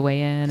find a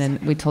way in, and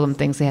we told them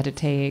things they had to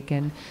take,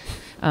 and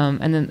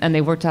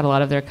they worked out a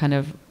lot of their kind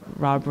of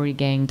robbery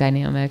gang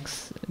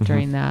dynamics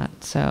during that.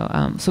 So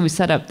we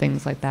set up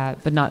things like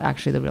that, but not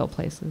actually the real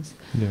places.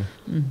 Yeah.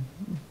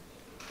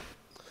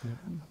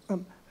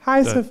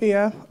 Hi,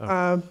 Sophia.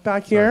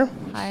 Back here.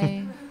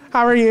 Hi.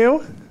 How are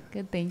you?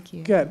 Good, thank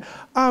you. Good.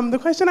 The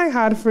question I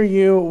had for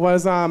you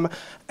was, and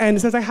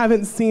since I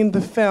haven't seen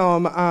the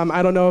film,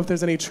 I don't know if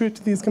there's any truth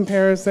to these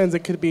comparisons. It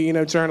could be,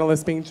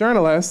 journalists being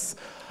journalists.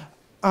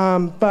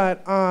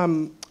 But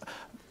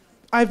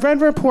I've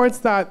read reports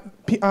that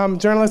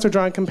journalists are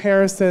drawing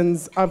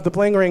comparisons of the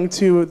Bling Ring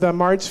to the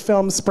March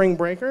film Spring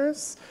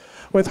Breakers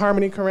with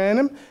Harmony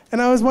Korine.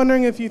 And I was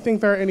wondering if you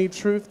think there are any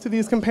truth to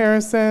these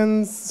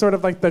comparisons, sort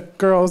of like the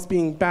girls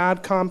being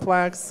bad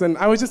complex. And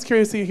I was just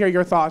curious to hear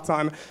your thoughts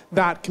on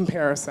that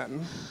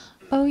comparison.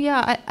 Oh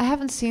yeah, I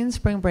haven't seen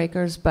Spring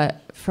Breakers,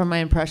 but from my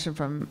impression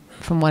from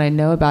what I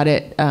know about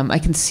it, I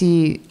can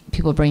see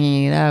people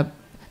bringing it up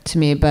to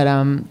me. But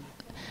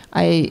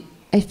I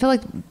feel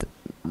like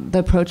the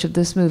approach of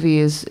this movie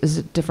is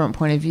a different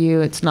point of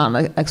view. It's not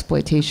an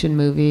exploitation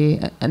movie,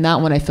 and that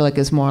one I feel like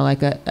is more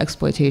like an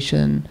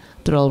exploitation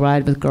thrill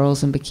ride with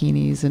girls in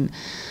bikinis, and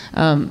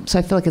so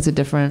I feel like it's a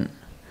different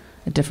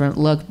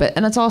look.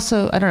 And it's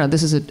also, I don't know,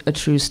 this is a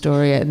true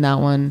story in that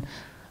one,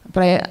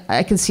 but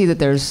I can see that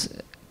there's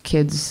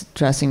kids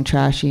dressing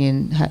trashy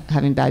and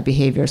having bad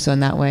behavior. So in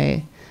that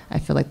way, I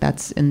feel like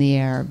that's in the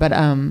air. But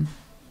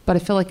I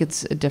feel like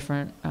it's a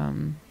different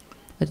kind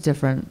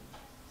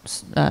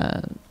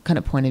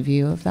of point of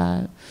view of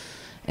that.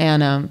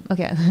 And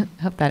okay, I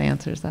hope that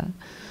answers that.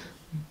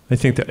 I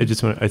think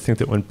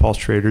that when Paul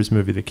Schrader's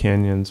movie The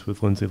Canyons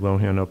with Lindsay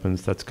Lohan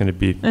opens, that's going to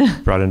be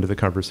brought into the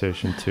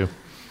conversation too.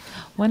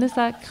 When is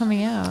that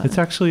coming out? It's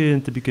actually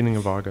at the beginning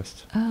of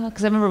August. Oh,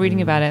 because I remember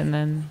reading about it, and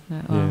then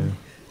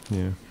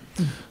Yeah.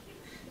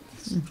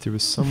 There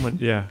was someone,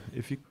 yeah.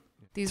 If you,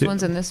 These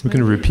ones in this we're movie.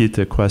 going to repeat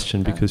the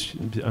question because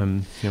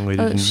young lady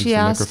didn't use She the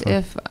asked microphone.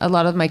 if a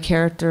lot of my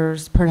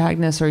characters,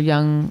 protagonists, are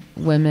young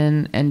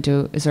women, and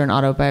is there an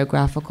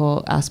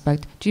autobiographical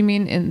aspect? Do you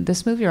mean in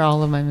this movie or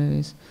all of my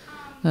movies?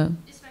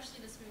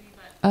 Especially this movie,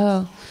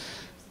 but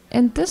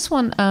And this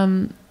one,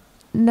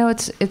 no,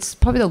 it's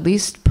probably the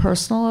least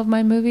personal of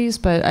my movies,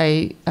 but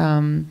I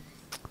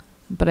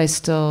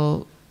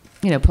still,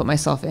 put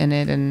myself in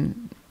it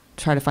and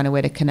try to find a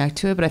way to connect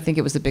to it. But I think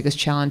it was the biggest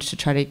challenge to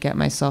try to get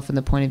myself in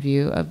the point of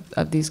view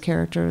of these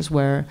characters,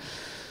 where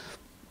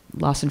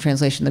Lost in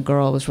Translation, the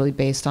girl, was really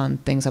based on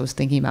things I was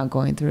thinking about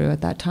going through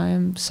at that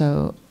time.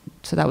 So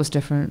that was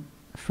different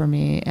for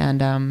me, and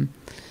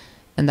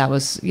that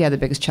was the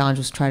biggest challenge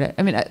was try to.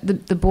 I mean,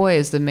 the boy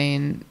is the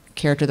main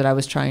character that I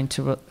was trying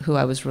to who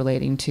I was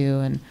relating to,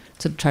 and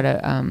to try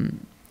to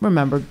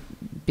remember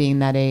being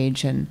that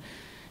age, and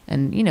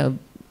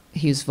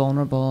he's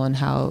vulnerable, and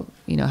how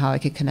I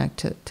could connect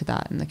to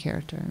that in the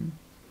character.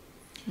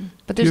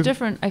 But there's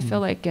different. I feel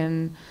like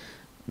in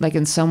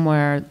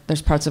Somewhere,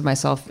 there's parts of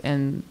myself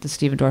in the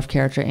Stephen Dorff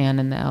character and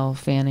in the Elle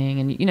Fanning,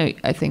 and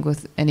I think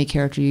with any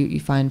character you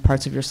find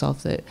parts of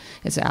yourself that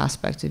it's an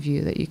aspect of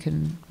you that you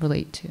can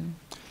relate to.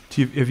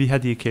 Have you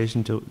had the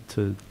occasion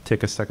to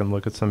take a second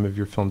look at some of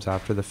your films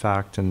after the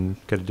fact and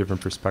get a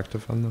different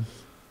perspective on them?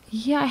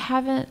 Yeah, I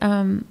haven't.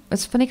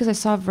 It's funny because I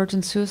saw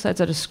Virgin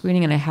Suicides at a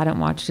screening, and I hadn't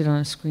watched it on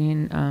a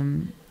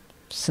screen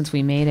since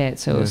we made it.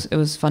 So it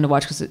was fun to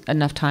watch because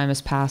enough time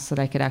has passed that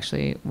I could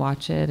actually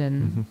watch it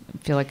and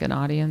feel like an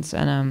audience.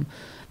 And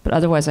but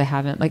otherwise, I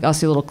haven't. Like, I'll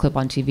see a little clip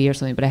on TV or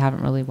something, but I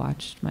haven't really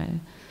watched my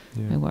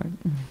work.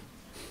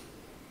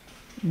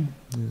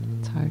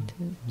 It's hard to.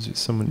 Is there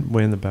someone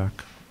way in the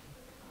back?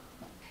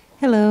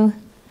 Hello.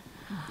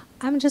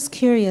 I'm just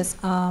curious,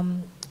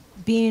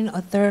 being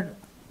a third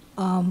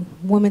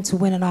woman to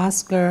win an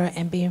Oscar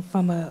and being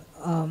from a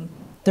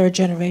third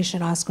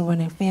generation Oscar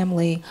winning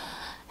family,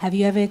 have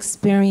you ever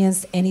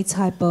experienced any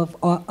type of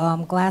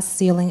glass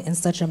ceiling in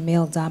such a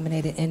male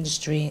dominated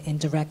industry in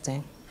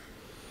directing?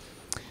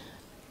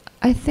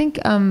 I think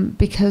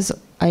because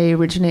I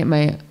originate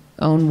my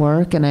own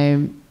work, and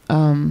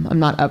I'm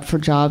not up for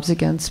jobs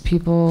against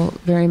people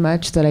very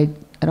much, that I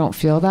don't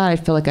feel that. I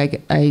feel like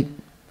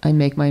I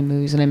make my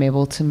movies and I'm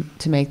able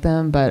to make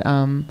them, but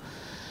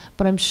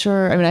I'm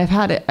sure. I mean,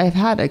 I've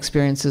had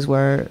experiences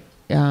where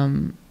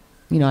I'm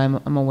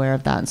aware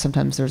of that, and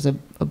sometimes there's a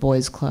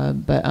boys'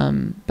 club, but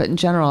in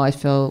general, I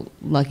feel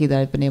lucky that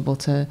I've been able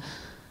to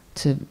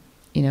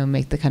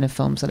make the kind of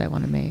films that I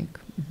want to make.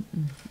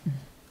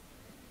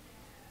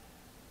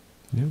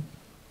 Yeah.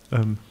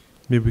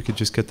 Maybe we could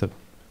just get the.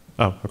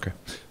 Oh, okay.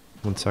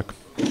 1 sec.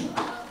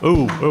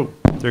 Oh,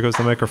 there goes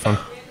the microphone.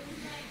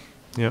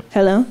 Yeah.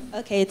 Hello?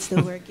 Okay, it's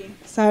still working.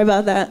 Sorry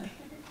about that.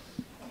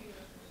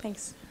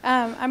 Thanks.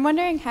 I'm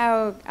wondering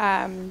how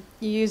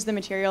you use the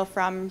material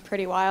from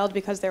Pretty Wild,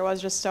 because there was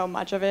just so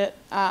much of it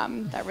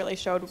that really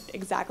showed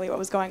exactly what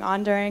was going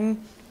on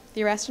during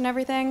the arrest and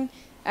everything.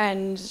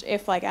 And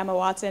if Emma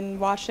Watson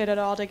watched it at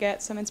all to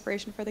get some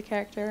inspiration for the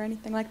character or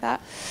anything like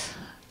that.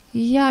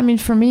 Yeah, I mean,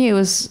 for me, it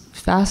was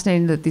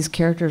fascinating that these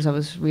characters I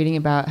was reading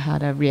about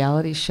had a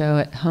reality show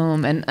at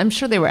home, and I'm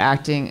sure they were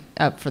acting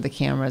up for the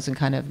cameras and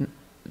kind of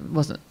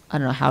wasn't. I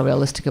don't know how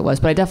realistic it was,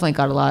 but I definitely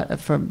got a lot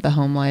from the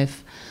home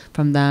life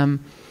from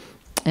them.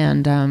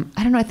 And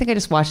I don't know. I think I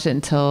just watched it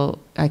until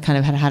I kind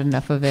of had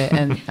enough of it,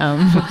 and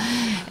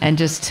and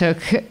just took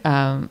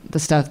the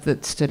stuff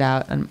that stood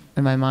out in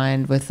my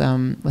mind with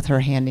her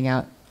handing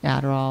out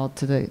Adderall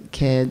to the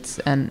kids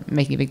and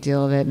making a big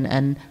deal of it,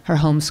 and her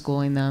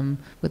homeschooling them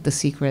with The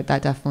Secret.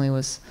 That definitely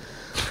was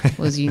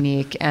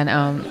unique, and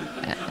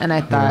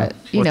I thought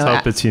Let's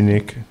hope it's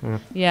unique.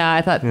 Yeah,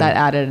 I thought that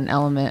added an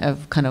element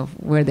of kind of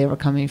where they were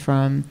coming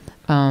from.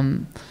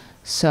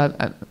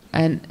 So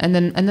and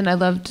then I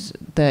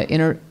loved the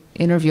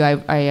interview.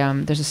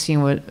 I there's a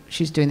scene where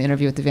she's doing the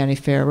interview with the Vanity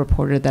Fair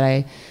reporter that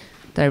I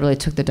really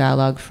took the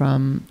dialogue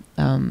from.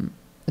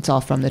 It's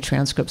all from the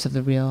transcripts of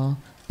the real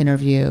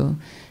interview,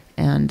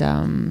 and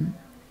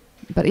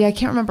but yeah, I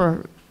can't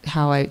remember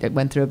how I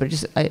went through it,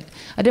 but I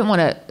didn't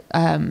want to.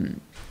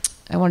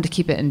 I wanted to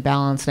keep it in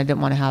balance, and I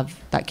didn't want to have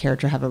that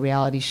character have a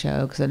reality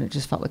show, because then it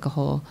just felt like a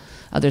whole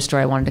other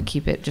story. I wanted to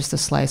keep it just a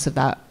slice of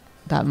that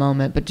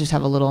moment, but just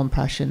have a little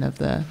impression of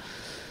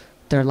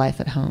their life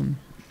at home.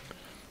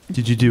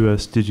 Did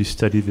you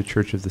study the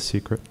Church of the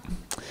Secret?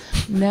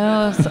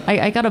 No, so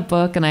I got a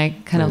book and I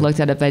kind of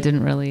looked at it, but I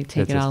didn't really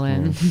take it all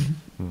in.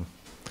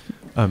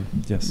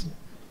 Yes.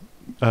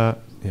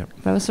 Yeah.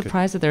 But I was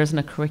surprised that there isn't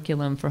a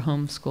curriculum for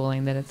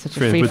homeschooling, that it's such a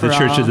free-for-all. With the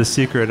Church of the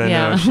Secret, I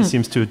know. She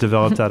seems to have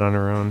developed that on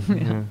her own.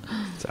 Yeah.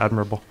 It's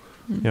admirable.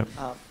 Yeah.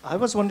 I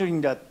was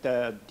wondering that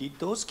did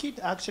those kids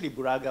actually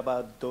brag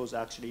about those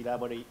actually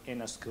elaborate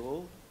in a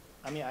school?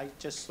 I mean, I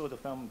just saw the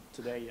film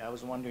today. I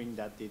was wondering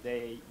that did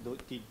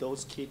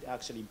those kids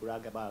actually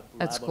brag about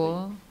at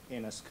school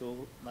in a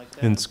school like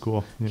that? In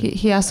school. Yeah.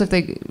 He asked if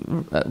they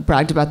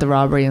bragged about the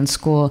robbery in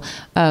school.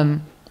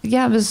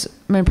 Yeah, it was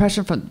my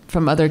impression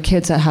from other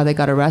kids at how they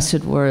got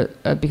arrested were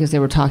because they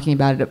were talking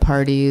about it at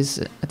parties,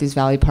 at these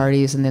Valley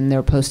parties, and then they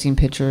were posting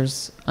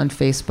pictures on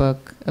Facebook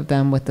of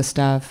them with the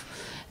stuff,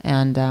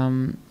 and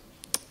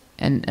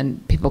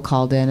people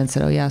called in and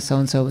said, "Oh yeah, so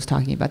and so was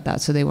talking about that."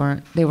 So they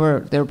were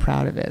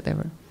proud of it. They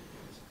were.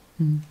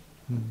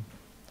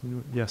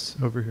 Yes,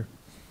 over here.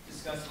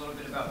 Discuss a little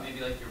bit about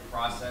maybe like your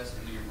process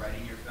when you're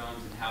writing your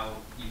films and how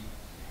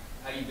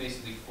you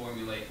basically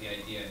formulate the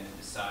idea and then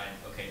decide,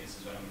 okay, this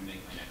is what I'm going to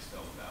make my next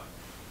film about.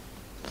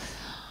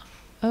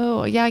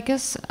 Oh yeah, I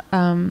guess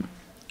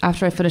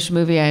after I finish a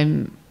movie,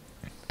 I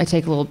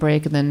take a little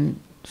break and then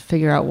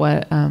figure out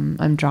what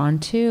I'm drawn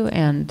to,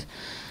 and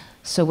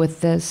so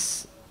with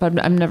this,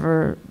 but I'm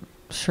never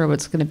sure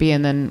what's going to be,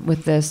 and then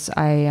with this,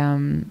 at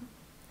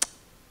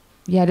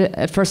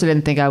first I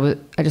didn't think I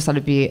would. I just thought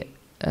it'd be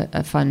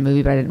a fun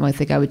movie, but I didn't really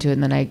think I would do it.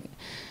 And then I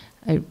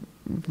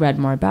read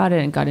more about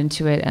it and got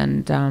into it,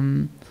 and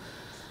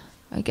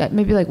I got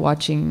maybe like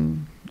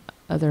watching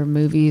other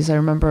movies. I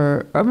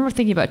remember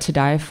thinking about To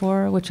Die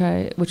For, which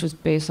was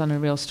based on a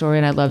real story,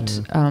 and I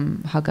loved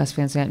how Gus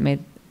Van Sant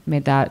made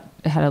that.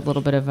 It had a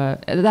little bit of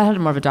that had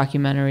more of a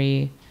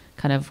documentary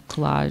kind of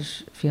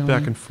collage feeling.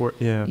 Back and forth,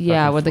 yeah.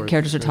 Yeah, where the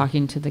characters are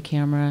talking to the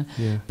camera.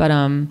 Yeah. But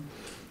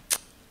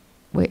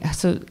wait,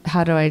 so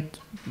how do I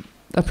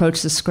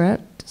approach the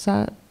script? Is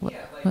that what?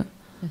 Yeah, like what?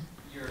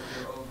 your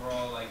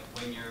overall, like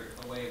when you're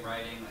away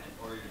writing,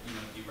 or do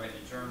you write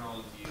in a journal?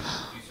 Do you do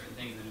certain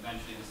things, and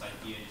eventually this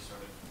idea just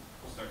sort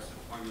of starts to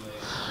formulate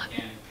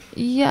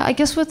organically? Yeah, I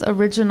guess with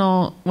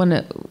original when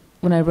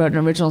I wrote an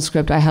original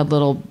script, I had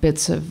little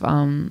bits of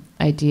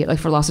idea. Like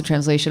for Lost in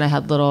Translation, I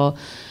had little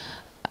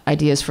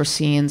ideas for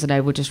scenes, and I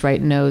would just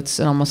write notes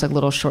and almost like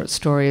little short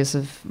stories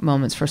of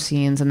moments for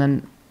scenes, and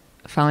then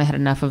finally had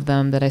enough of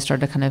them that I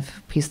started to kind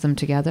of piece them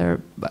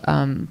together.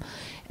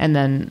 And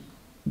then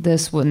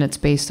this, when it's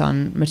based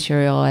on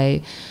material,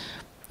 I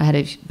had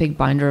a big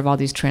binder of all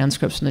these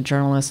transcripts from the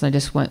journalists, and I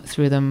just went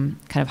through them,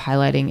 kind of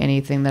highlighting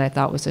anything that I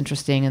thought was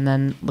interesting, and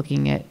then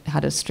looking at how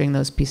to string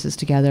those pieces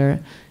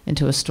together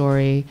into a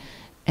story.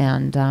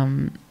 And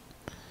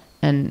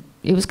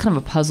it was kind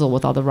of a puzzle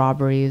with all the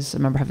robberies. I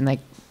remember having like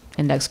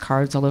index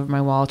cards all over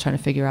my wall, trying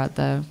to figure out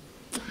the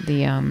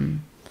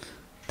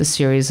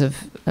series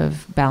of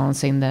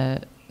balancing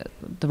the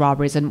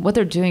robberies, and what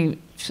they're doing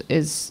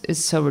is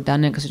so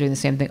redundant because they're doing the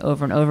same thing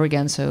over and over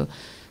again. So,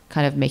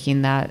 kind of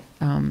making that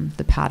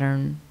the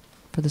pattern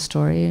for the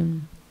story.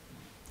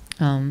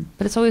 But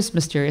it's always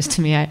mysterious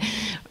to me.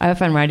 I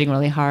find writing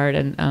really hard,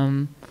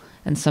 and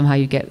somehow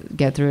you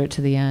get through it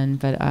to the end.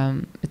 But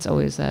it's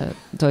always a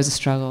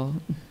struggle.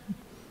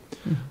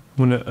 I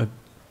want to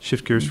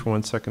shift gears for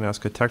 1 second,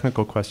 ask a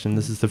technical question.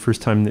 This is the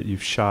first time that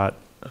you've shot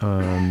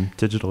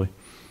digitally,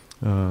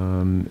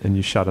 and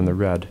you shot on the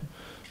red.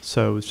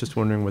 So I was just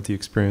wondering what the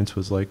experience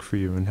was like for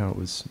you and how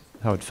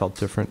it felt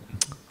different.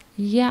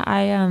 Yeah,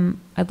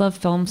 I love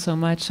film so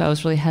much, so I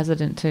was really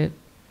hesitant to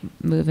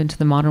move into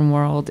the modern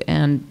world,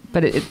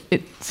 but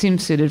it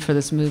seemed suited for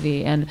this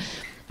movie, and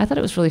I thought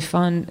it was really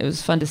fun. It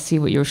was fun to see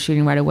what you were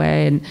shooting right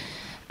away, and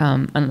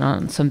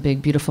on some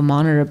big, beautiful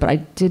monitor. But I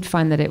did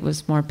find that it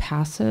was more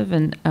passive,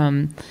 and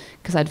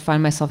because I'd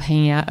find myself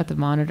hanging out at the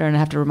monitor, and I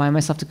have to remind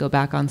myself to go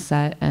back on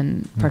set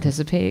and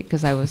participate,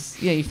 because I was,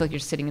 you feel like you're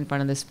sitting in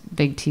front of this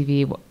big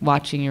TV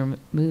watching your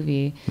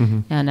movie,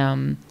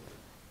 and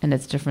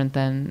it's different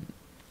than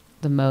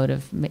the mode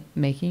of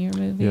making your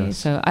movie. Yes.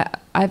 So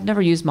I've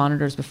never used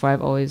monitors before.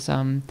 I've always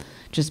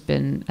just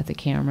been at the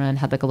camera and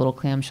had like a little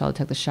clamshell to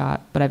take the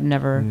shot, but I've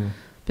never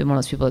been one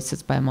of those people that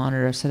sits by a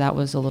monitor. So that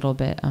was a little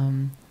bit,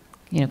 kind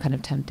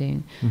of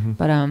tempting.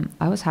 But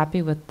I was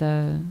happy with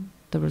the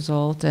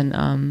result.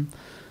 And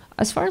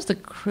as far as the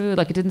crew,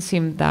 like it didn't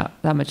seem that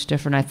much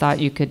different. I thought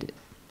you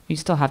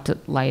still have to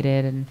light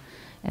it, and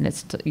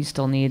you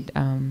still need.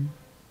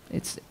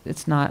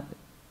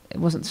 It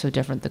wasn't so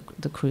different,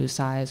 the crew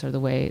size or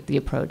the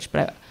approach,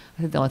 but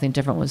I think the only thing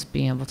different was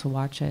being able to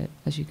watch it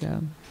as you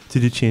go.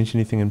 Did you change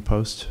anything in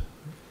post?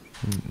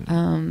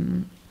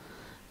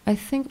 I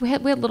think we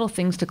had little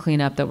things to clean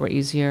up that were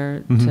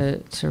easier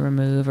to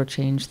remove or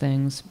change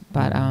things,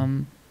 but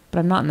I'm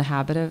not in the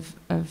habit of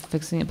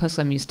fixing it post.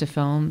 I'm used to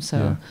film,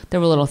 so there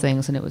were little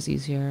things and it was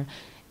easier.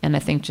 And I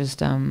think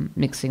just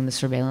mixing the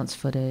surveillance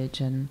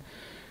footage and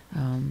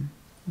I'm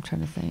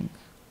trying to think.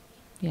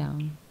 Yeah.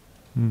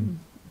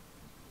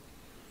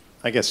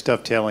 I guess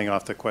dovetailing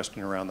off the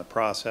question around the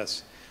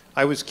process,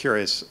 I was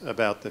curious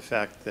about the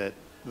fact that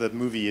the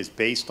movie is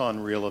based on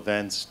real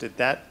events. Did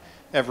that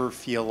ever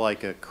feel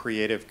like a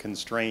creative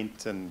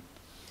constraint, and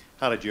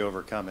how did you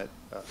overcome it?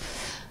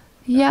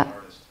 Yeah,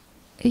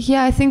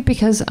 I think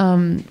because I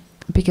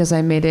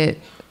made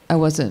it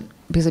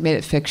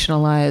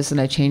fictionalized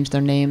and I changed their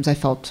names, I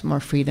felt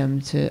more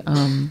freedom to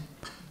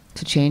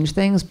change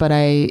things. But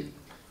I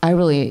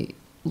really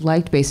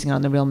liked basing it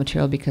on the real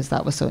material because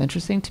that was so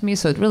interesting to me.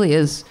 So it really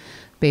is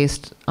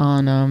based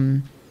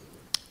on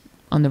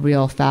the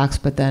real facts.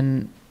 But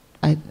then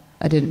I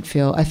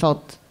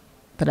felt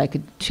that I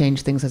could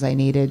change things as I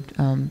needed,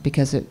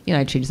 because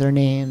I changed their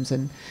names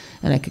and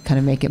I could kind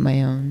of make it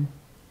my own.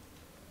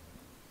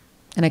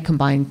 And I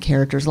combine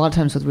characters. A lot of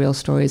times with real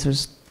stories,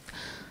 there's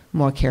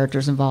more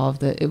characters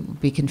involved that it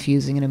would be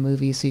confusing in a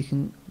movie, so you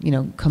can,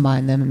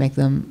 combine them and make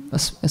them a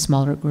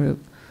smaller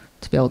group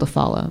to be able to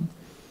follow.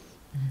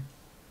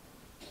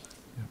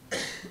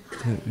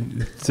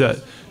 Can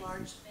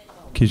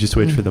you just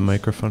wait for the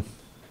microphone?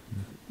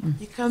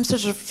 You come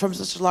from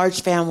such a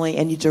large family,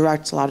 and you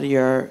direct a lot of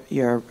your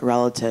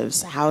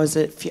relatives. How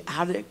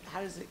do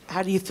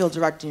you feel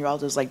directing your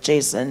relatives like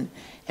Jason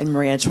and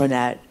Marie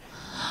Antoinette?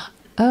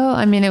 Oh,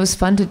 I mean, it was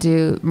fun to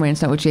do Marie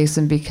Antoinette with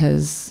Jason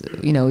because,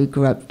 we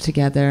grew up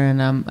together,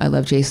 and I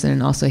love Jason,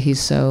 and also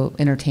he's so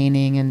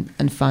entertaining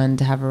and fun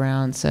to have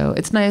around. So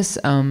it's nice.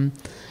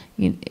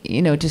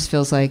 It just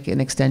feels like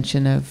an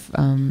extension of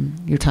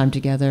your time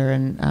together,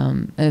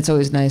 and it's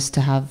always nice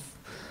to have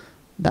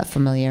that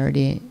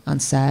familiarity on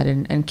set.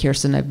 And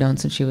Kirsten I've known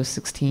since she was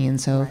 16,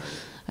 so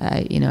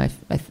I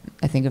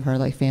think of her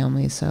like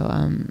family. So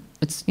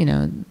it's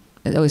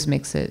it always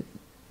makes it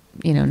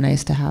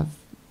nice to have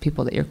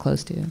people that you're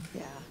close to.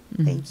 Yeah.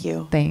 Thank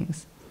you.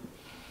 Thanks.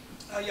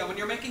 When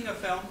you're making a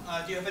film,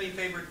 do you have any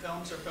favorite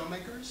films or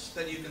filmmakers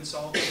that you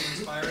consult to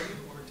inspire you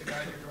or to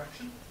guide your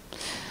direction?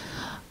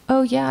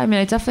 Oh yeah, I mean,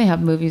 I definitely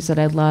have movies that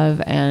I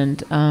love,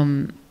 and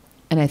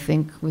I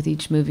think with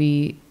each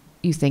movie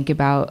you think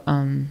about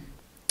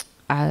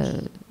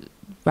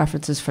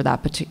references for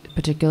that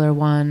particular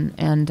one,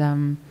 and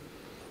I'm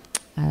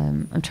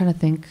trying to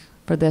think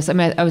for this. I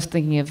mean, I was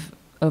thinking of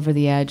Over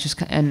the Edge,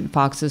 and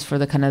Foxes for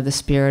the kind of the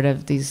spirit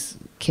of these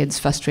kids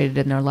frustrated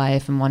in their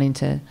life and wanting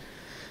to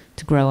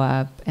grow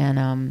up,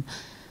 and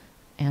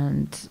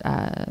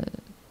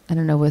I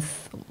don't know,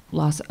 with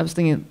Lost, I was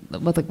thinking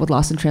with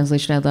Lost in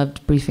Translation, I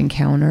loved Brief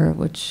Encounter,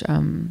 which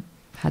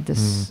had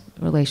this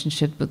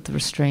relationship with the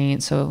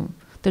restraint. So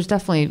there's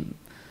definitely,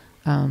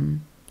 and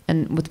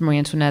with Marie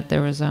Antoinette,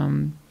 there was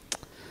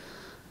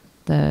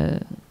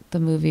the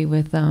movie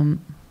with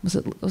was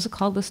it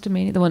called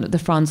Listomania? The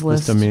Franz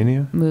Liszt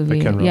Listomania movie.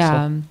 By Ken Russell?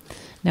 Yeah.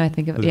 Now I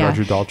think of with yeah.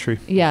 Roger Daltrey.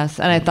 Yes,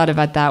 and I thought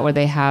about that where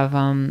they have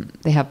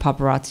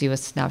paparazzi with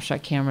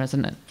snapshot cameras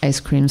and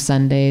ice cream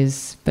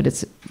sundaes, but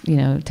it's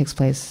it takes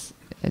place.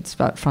 It's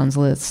about Franz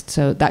Liszt,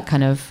 so that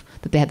kind of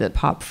that they had that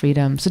pop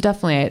freedom. So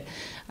definitely,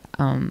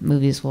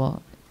 movies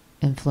will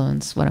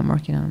influence what I'm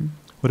working on.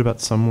 What about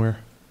Somewhere?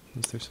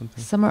 Is there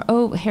something? Somewhere.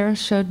 Oh,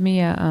 Harris showed me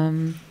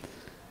a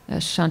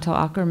Chantal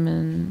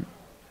Akerman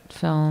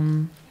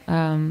film.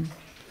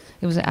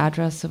 It was an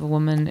address of a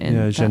woman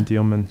in Jeanne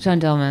Dielman. Jeanne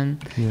Dielman.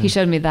 Yeah. He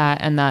showed me that,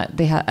 and that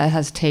it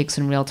has takes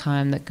in real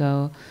time that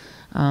go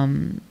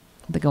on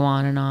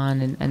and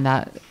on, and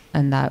that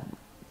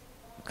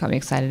got me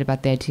excited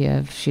about the idea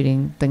of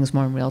shooting things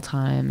more in real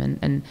time,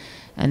 and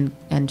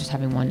just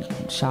having one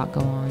shot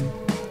go on.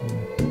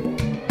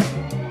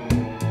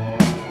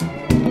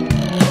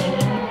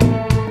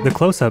 The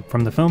Close-Up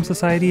from the Film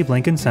Society of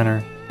Lincoln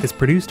Center is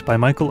produced by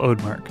Michael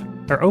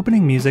Odemark. Our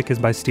opening music is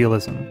by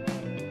Steelism.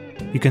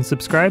 You can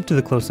subscribe to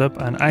The Close-Up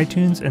on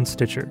iTunes and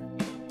Stitcher.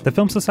 The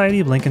Film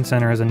Society of Lincoln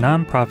Center is a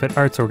non-profit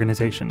arts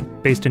organization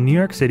based in New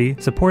York City,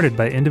 supported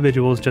by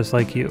individuals just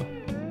like you.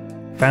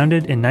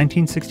 Founded in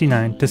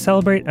 1969 to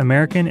celebrate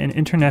American and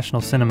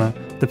international cinema,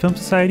 the Film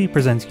Society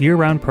presents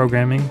year-round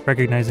programming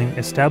recognizing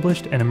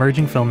established and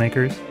emerging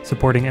filmmakers,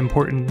 supporting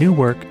important new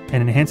work,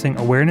 and enhancing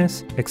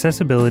awareness,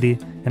 accessibility,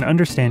 and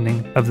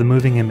understanding of the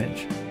moving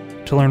image.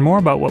 To learn more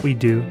about what we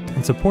do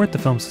and support the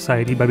Film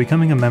Society by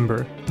becoming a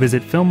member,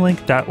 visit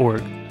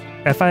filmlink.org,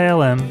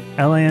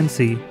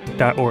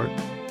 filmlanc.org.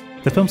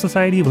 The Film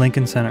Society of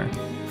Lincoln Center.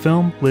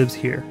 Film lives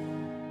here.